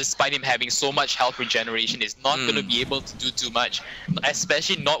Alchemist, despite him having so much health regeneration, is not going to be able to do too much.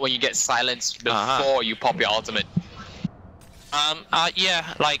 Especially not when you get silenced before you pop your ultimate.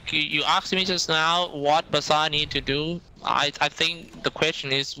 Yeah, like you asked me just now what Bazaar need to do. I think the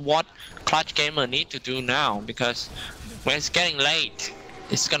question is what Clutch Gamer need to do now, because when it's getting late,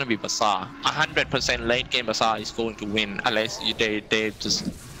 it's gonna be Bazaar. 100% late game Bazaar is going to win unless they just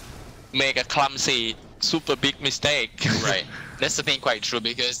make a clumsy, super big mistake. Right. That's the thing, quite true,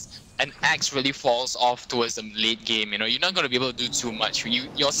 because an axe really falls off towards the late game. You know, you're not going to be able to do too much.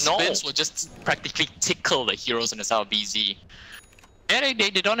 Your spins will just practically tickle the heroes in the South BZ. Yeah, they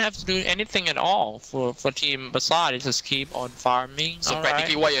don't have to do anything at all for Team Bazaar. They just keep on farming. So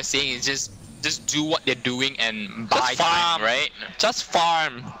practically what you're saying is just do what they're doing and buy time, right? Just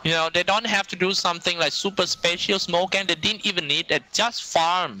farm. You know, they don't have to do something like super special smoke, and they didn't even need it. Just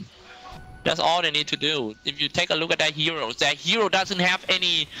farm. That's all they need to do. If you take a look at that hero doesn't have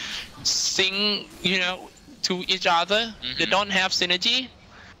any sync, you know, to each other. They don't have synergy.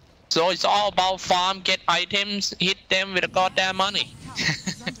 So it's all about farm, get items, hit them with the goddamn money.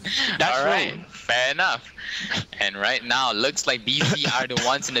 That's Alright, fair enough. And right now, looks like BZ are the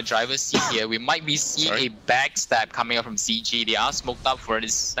ones in the driver's seat here. We might be seeing a backstab coming up from CG. They are smoked up for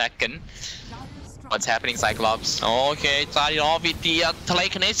this second. What's happening, Cyclops? Okay, started off with the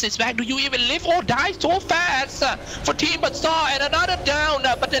telekinesis back. Do you even live or die so fast? For Team Bazaar and another down,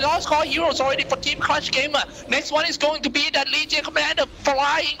 but they lost core heroes already for Team Clutch Gamer. Next one is going to be that Legion Commander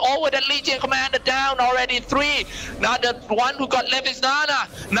flying over that Legion Commander down already 3. Now the one who got left is Nana.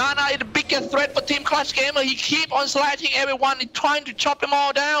 Nana is the biggest threat for Team Clutch Gamer. He keep on slashing everyone, trying to chop them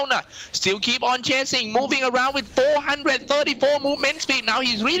all down. Still keep on chasing, moving around with 434 movement speed. Now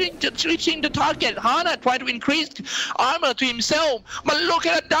he's reaching the target. Hana trying to increase armor to himself, but look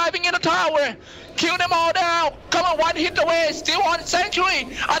at it, diving in the tower. Kill them all down. Come on, one hit away. Still on Sanctuary.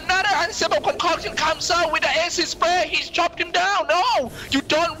 Another unstable concoction comes out with the acid spray. He's chopped him down. No, you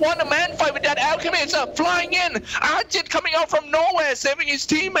don't want a man fight with that alchemist flying in. Ajit coming out from nowhere, saving his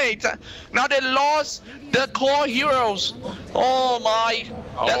teammates. Now they lost the core heroes. Oh my.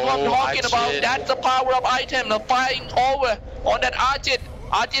 That's what I'm talking about. That's the power of item. The fighting over on that Ajit.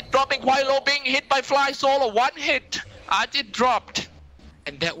 Ajit dropping quite low, being hit by Fly Solo. One hit. Ajit dropped.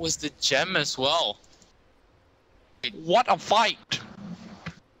 And that was the gem as well. What a fight.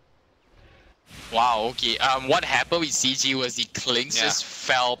 Wow, okay. What happened with CG was the clinks just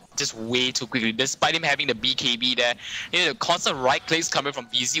fell just way too quickly. Despite him having the BKB there, you know, the constant right clicks coming from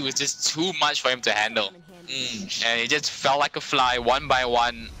BZ was just too much for him to handle. And it just fell like a fly, one by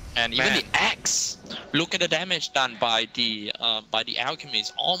one. And even Man. the axe. Look at the damage done by the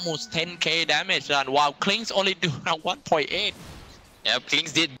alchemist. Almost 10k damage done, while Kling's only do around 1.8. Yeah,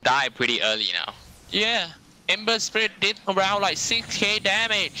 Klings did die pretty early now. Yeah, Ember Spirit did around like 6k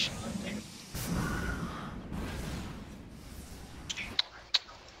damage.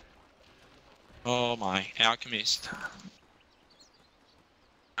 Oh my, alchemist.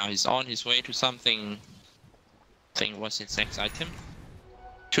 Now he's on his way to something. What's his next item?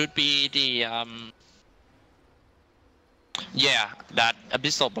 Should be the yeah, that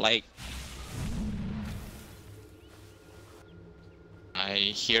Abyssal Blade. I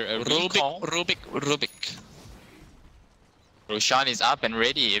hear a recall. Rubik. Roshan is up and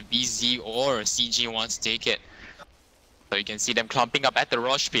ready if BZ or CG wants to take it. So you can see them clumping up at the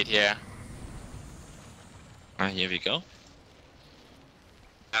Rosh pit here. Here we go.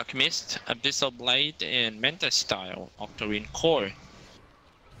 Alchemist, Abyssal Blade, and Mentor Style, Octarine Core.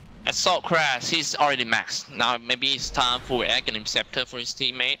 Assault Crash, he's already maxed. Now maybe it's time for Aghanim Scepter for his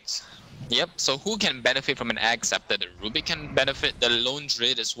teammates. Yep, so who can benefit from an Ag Scepter? The Rubik can benefit, the Lone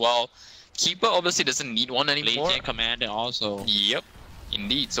Druid as well. Keeper obviously doesn't need one anymore. Legion Commander also. Yep,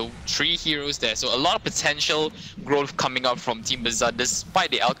 indeed. So 3 heroes there. So a lot of potential growth coming up from Team Bazaar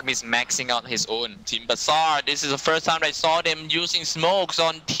despite the Alchemist maxing out his own. Team Bazaar, this is the first time I saw them using smokes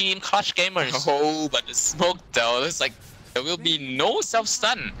on Team Clutch Gamers. Oh, but the smoke though, looks like there will be no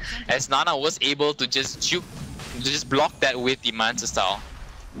self-stun as Nana was able to just block that with the Manta style.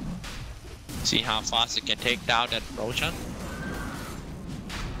 See how fast it can take down that Roshan.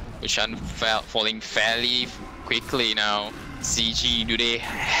 Roshan falling fairly quickly now. CG, do they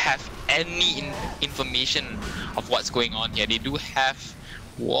have any information of what's going on here? They do have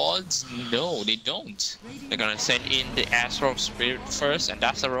wards? No, they don't. They're gonna send in the Astral Spirit first, and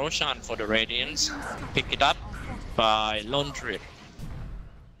that's a Roshan for the Radiance. Pick it up by Lone Druid.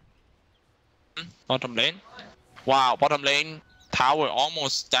 Bottom lane. Wow, bottom lane tower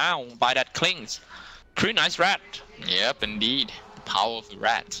almost down by that Klings. Pretty nice rat. Yep, indeed. The power of the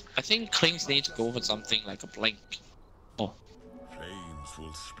rat. I think Klings need to go for something like a blink. Oh, Flames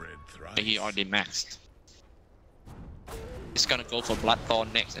will spread thrice. he already maxed. He's gonna go for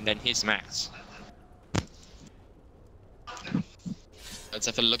Bloodthorn next, and then he's maxed. Let's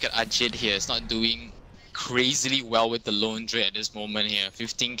have a look at Ajit here. It's not doing crazily well with the Lone Druid at this moment here.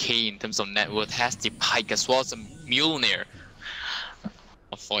 15k in terms of net worth. Has the Pike as well as a Mjolnir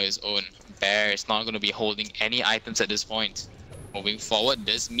for his own. Bear is not going to be holding any items at this point. Moving forward,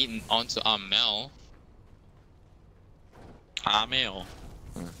 this meet onto Amel. Armel.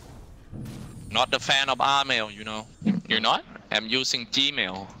 Not a fan of Armel, you know. You're not? I'm using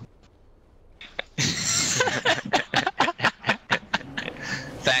Gmail.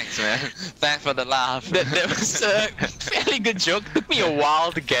 Thanks, man. Thanks for the laugh. That was a fairly good joke. Took me a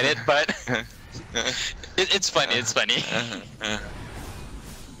while to get it, but it's funny. It's funny.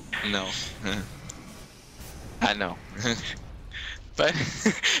 No. I know. But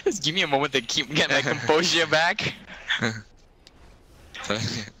just give me a moment to get my composure back.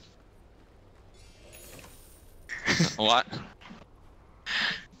 What?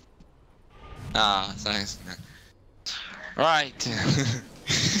 Ah, thanks. Right.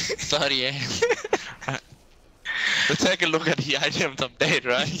 38. Let's take a look at the items update,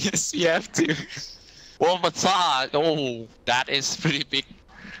 right? Yes, we have to. Well, Bazaar. Oh, that is pretty big.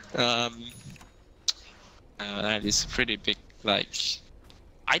 That is pretty big. Like,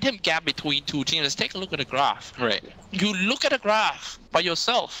 item gap between two teams. Let's take a look at the graph. Right. You look at the graph by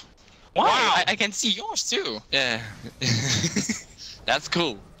yourself. Wow, Wow. I can see yours too. Yeah. That's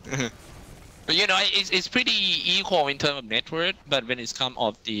cool. But you know, it's pretty equal in terms of net worth, but when it's come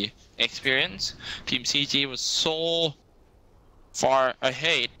of the experience, Team CG was so far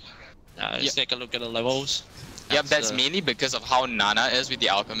ahead. Let's take a look at the levels. Yep, that's mainly because of how Nana is with the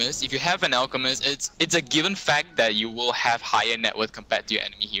Alchemist. If you have an Alchemist, it's a given fact that you will have higher net worth compared to your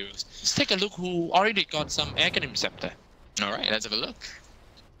enemy heroes. Let's take a look who already got some Aghanim Scepter. Alright, let's have a look.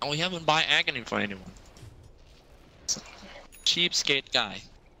 And we haven't buy Aghanim for anyone. Cheapskate guy.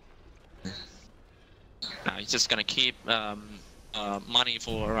 Now he's just gonna keep money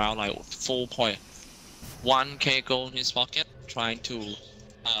for around like 4.1k gold in his pocket, trying to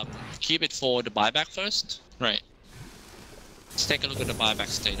keep it for the buyback first. Right. Let's take a look at the buyback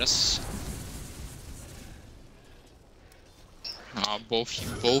status.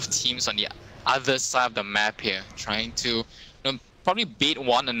 Both teams on the other side of the map here, trying to probably bait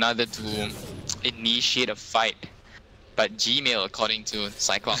one another to initiate a fight. But Gmail, according to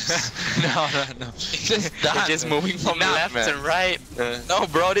Cyclops. No. Just It's just moving from left to right. No,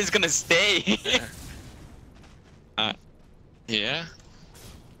 bro, this is gonna stay. Yeah.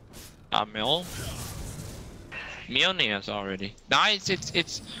 Amel. Mjolnir's already. Now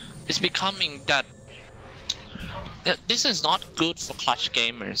it's becoming that this is not good for clutch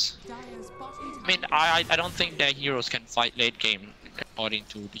gamers. Dire's bottom I mean, I don't think their heroes can fight late game according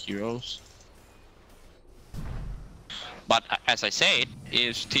to the heroes. But as I said,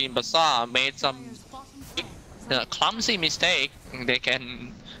 if Team Bazaar made some clumsy mistake, they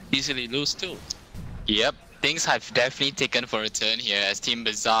can easily lose too. Yep, things have definitely taken for a turn here as Team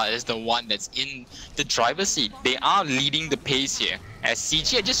Bazaar is the one that's in the driver's seat. They are leading the pace here as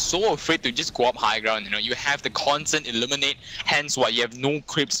CG are just so afraid to just go up high ground. You know, you have the constant eliminate, hence why you have no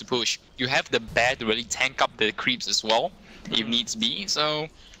creeps to push. You have the bear to really tank up the creeps as well if needs be. So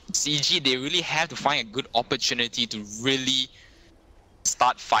CG, they really have to find a good opportunity to really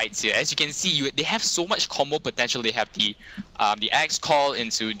start fights here. As you can see, they have so much combo potential. They have the Axe Call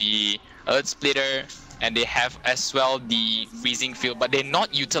into the Earth Splitter, and they have as well the Freezing Field, but they're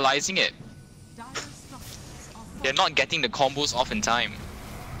not utilizing it. They're not getting the combos off in time.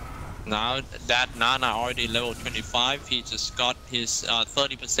 Now that Nana already level 25, he just got his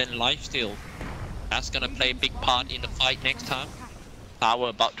 30% life steal. That's gonna play a big part in the fight next time. Tower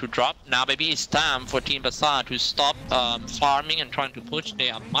about to drop. Now maybe it's time for Team Bazaar to stop farming and trying to push.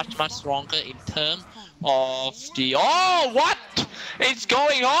 They are much stronger in terms of the... Oh, what is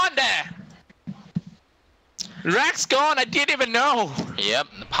going on there? Rack's gone, I didn't even know. Yep,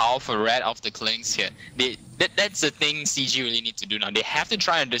 the powerful red of the Klings here. That's the thing CG really need to do now. They have to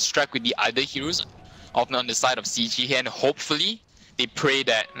try and distract with the other heroes on the side of CG here, and hopefully they pray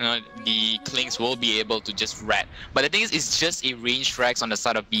that the Klings will be able to just rat. But the thing is, it's just a ranged Rex on the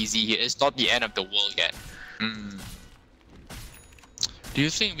side of BZ here. It's not the end of the world yet. Do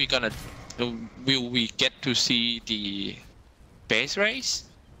you think will we get to see the base race?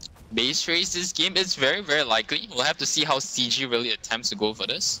 Base race this game is very likely. We'll have to see how CG really attempts to go for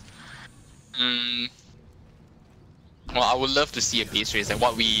this. Well, I would love to see a base race like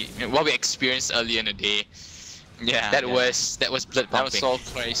what we experienced earlier in the day. Yeah, that was blood pumping. That was so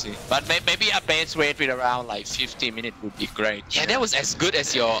crazy. But maybe a base rate with around like 50 minutes would be great. Yeah, that was as good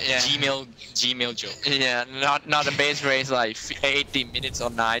as your Gmail joke. Yeah, not a base race like 80 minutes or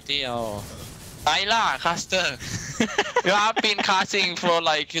 90 or... Ayla, caster. You have been casting for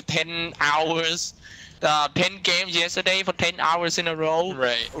like 10 hours. 10 games yesterday for 10 hours in a row.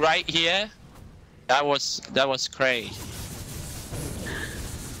 Right here. That was crazy.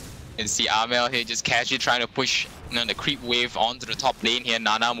 You can see Amel here just casually trying to push the creep wave onto the top lane here.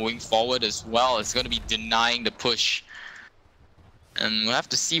 Nana moving forward as well. It's going to be denying the push. And we'll have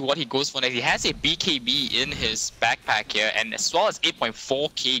to see what he goes for next. He has a BKB in his backpack here, and as well as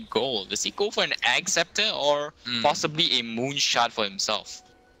 8.4k gold. Does he go for an Ag Scepter or possibly a Moonshot for himself?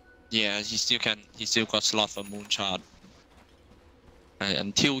 Yeah, he still got slot for Moonshot.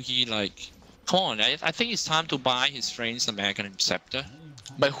 Until he like... Come on, I think it's time to buy his friends a Magnum Scepter.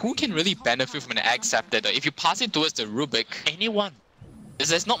 But who can really benefit from an Ag Scepter though? If you pass it towards the Rubik, anyone.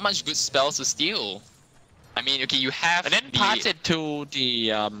 There's not much good spells to steal. I mean, okay, you have... And then pass it to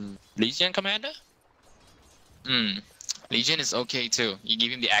the Legion Commander? Legion is okay too. You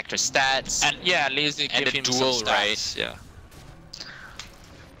give him the extra stats. And yeah, at least give him duel, some stats. Right? Yeah.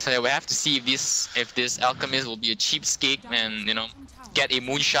 So we have to see if this Alchemist will be a cheapskate and, get a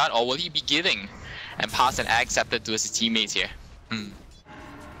Moonshot, or will he be giving and pass an Ag Scepter to his teammates here?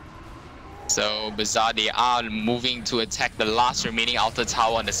 So Bazaar, they are moving to attack the last remaining outer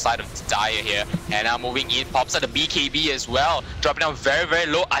tower on the side of Dire here. And now moving in, pops out the BKB as well. Dropping down very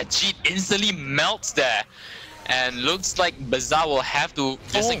low. Ajit instantly melts there. And looks like Bazaar will have to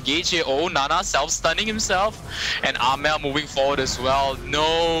disengage here. Oh, Nana self-stunning himself. And Amel moving forward as well.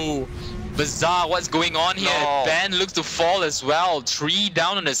 No! Bazaar, what's going on here? No. Ben looks to fall as well. 3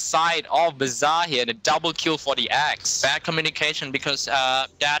 down on the side of Bazaar here. And a double kill for the Axe. Bad communication because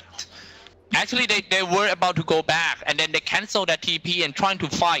actually they were about to go back and then they cancel that TP and trying to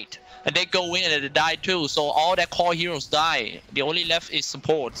fight. And they go in and they die too, so all their core heroes die. The only left is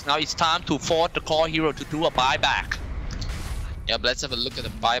support. Now it's time to force the core hero to do a buyback. Yep, let's have a look at the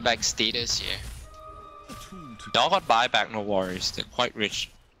buyback status here. They all got buyback, no worries. They're quite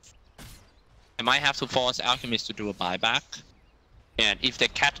rich. They might have to force Alchemist to do a buyback. And if they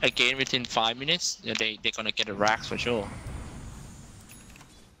catch again within 5 minutes, they're gonna get a rack for sure.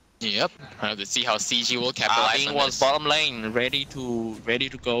 Yep, I have to see how CG will capitalize on was this. Bottom lane, ready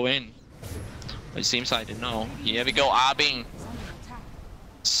to go in. It seems I didn't know. Here we go, Arbing.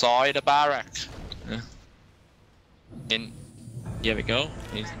 Soy the barrack. In. Here we go.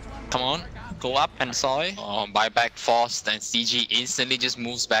 Come on, go up and soy. Oh, buyback forced, and CG instantly just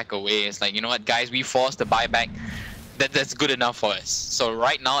moves back away. It's like, you know what, guys, we forced the buyback. that's good enough for us. So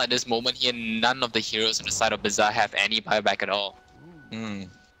right now, at this moment here, none of the heroes on the side of Bazaar have any buyback at all.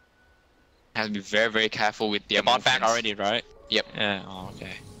 Have to be very, very careful with their bought back movements. already, right? Yep. Yeah, oh,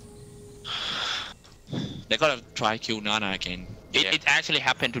 okay. They gotta try kill Nana again. It actually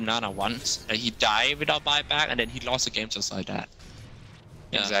happened to Nana once. He died without buyback, and then he lost the game just like that.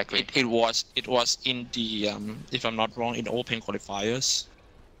 Yeah, Exactly. It was in the if I'm not wrong, in the open qualifiers.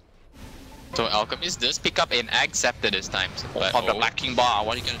 So Alchemist does pick up an Ag Scepter this time. But, Of the lacking bar,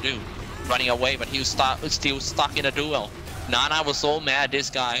 what are you gonna do? Running away, but he was still stuck in a duel. Nana was so mad at this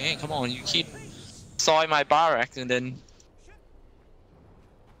guy. Hey, come on, you keep soy my barracks, and then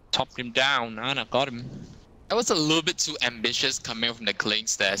chopped him down. Nana got him. That was a little bit too ambitious coming from the killing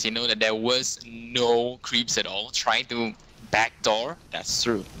stairs. You know that there was no creeps at all trying to backdoor. That's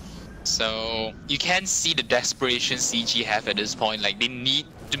true. So you can see the desperation CG have at this point. Like they need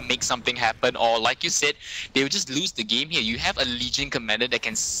to make something happen, or like you said, they will just lose the game here. You have a Legion commander that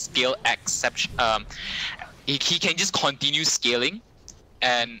can scale exception. He can just continue scaling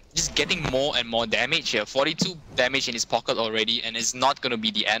and just getting more and more damage here. 42 damage in his pocket already, and it's not gonna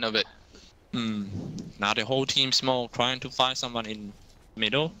be the end of it. Now the whole team smoke, trying to find someone in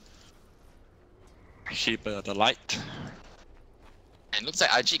middle. Keep the light. And looks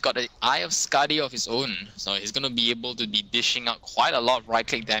like Ajit got an Eye of Skadi of his own, so he's gonna be able to be dishing out quite a lot of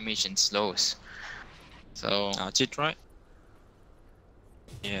right-click damage and slows. So Ajit, right?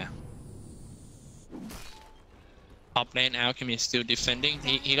 Yeah. Top lane Alchemy is still defending.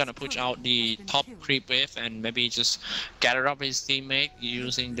 He gonna push out the top creep wave and maybe just gather up his teammate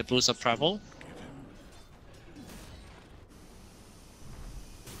using the boost of travel.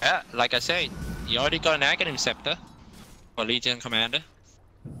 Yeah, like I said, he already got an Aghanim Scepter for Legion Commander.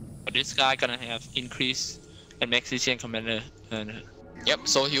 But this guy gonna have increase and make Legion Commander. yep,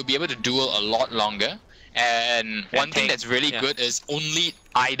 so he'll be able to duel a lot longer. And one thing that's really good is only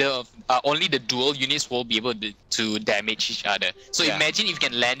the dual units will be able to damage each other. So imagine if you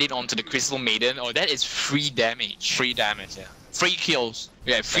can land it onto the Crystal Maiden, that is free damage. Free damage, yeah. Free kills.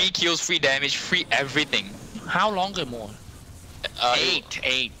 Yeah, free kills, free damage, free everything. How longer more?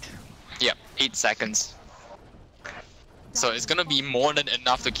 8. Yep, 8 seconds. So it's gonna be more than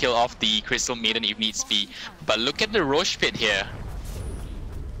enough to kill off the Crystal Maiden if needs be. But look at the Roche Pit here.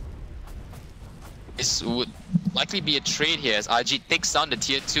 This would likely be a trade here as RG takes down the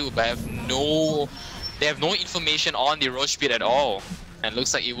tier 2, but they have no information on the Roche Pit at all. And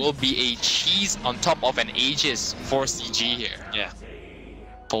looks like it will be a cheese on top of an Aegis for CG here. Yeah.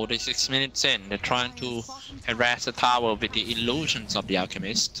 46 minutes in, they're trying to harass the tower with the illusions of the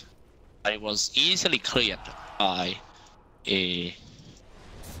Alchemist. But it was easily cleared by a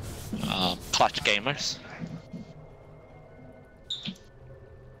Clutch Gamers.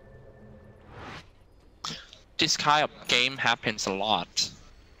 This kind of game happens a lot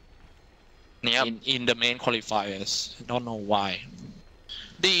in the main qualifiers. I don't know why.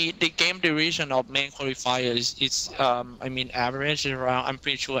 The game duration of main qualifiers is I mean average around, I'm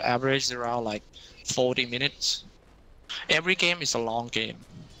pretty sure average is around like 40 minutes. Every game is a long game.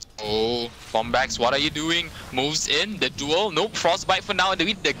 Oh, Bombax, what are you doing? Moves in, the duel, no frostbite for now, and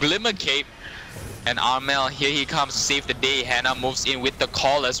the Glimmer Cape. And Armel, here he comes to save the day. Hannah moves in with the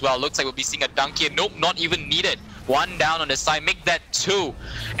call as well. Looks like we'll be seeing a dunk here. Nope, not even needed. 1 down on the side, make that 2.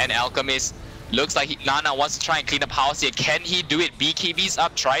 And Alchemist, looks like Nana wants to try and clean up house here. Can he do it? BKB's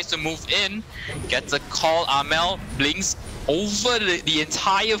up, tries to move in. Gets a call, Armel blinks over the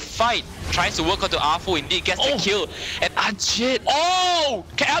entire fight. Tries to work onto Arfu, indeed gets the kill. And Ajit,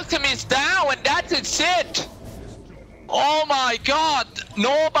 Alchemist down, and that's it! Oh my god,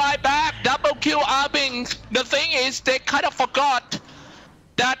 no buyback, double kill Arbing. The thing is, they kind of forgot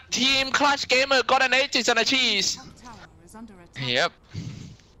that team Clutch Gamer got an Aegis and a cheese. Yep.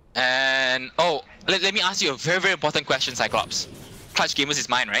 And let me ask you a very, very important question, Cyclops. Clutch Gamers is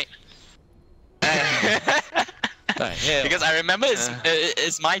mine, right? Because I remember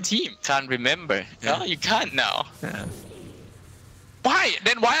it's my team. Can't remember. No, you can't now. Why?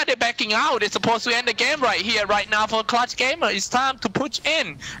 Then why are they backing out? They're supposed to end the game right here, right now for Clutch Gamer. It's time to push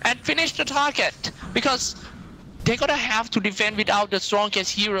in and finish the target. Because they're gonna have to defend without the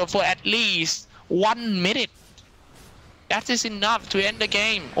strongest hero for at least 1 minute. That is enough to end the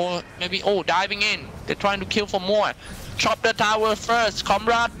game. Or maybe, diving in. They're trying to kill for more. Chop the tower first,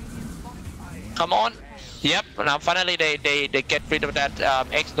 comrade. Come on. Yep, now finally they get rid of that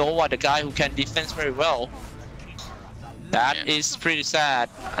X-Nova, the guy who can defend very well. That is pretty sad.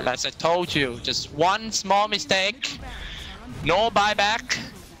 And as I told you, just one small mistake, no buyback,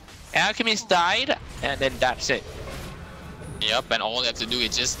 Alchemist died, and then that's it. Yep, and all they have to do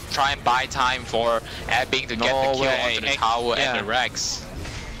is just try and buy time for Ebbing to get the kill onto the tower and the Rex.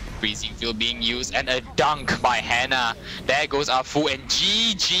 Freezing field being used and a dunk by Hannah. There goes our full and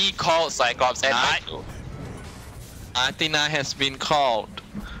GG called Cyclops. And 99 has been called.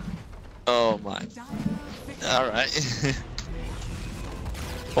 Oh my. Alright.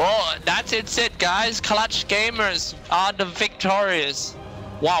 Oh, that's it guys. Clutch Gamers are the victorious.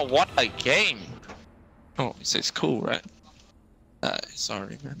 Wow, what a game. Oh, it's cool, right?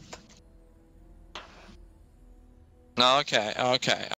 Sorry, man. Okay.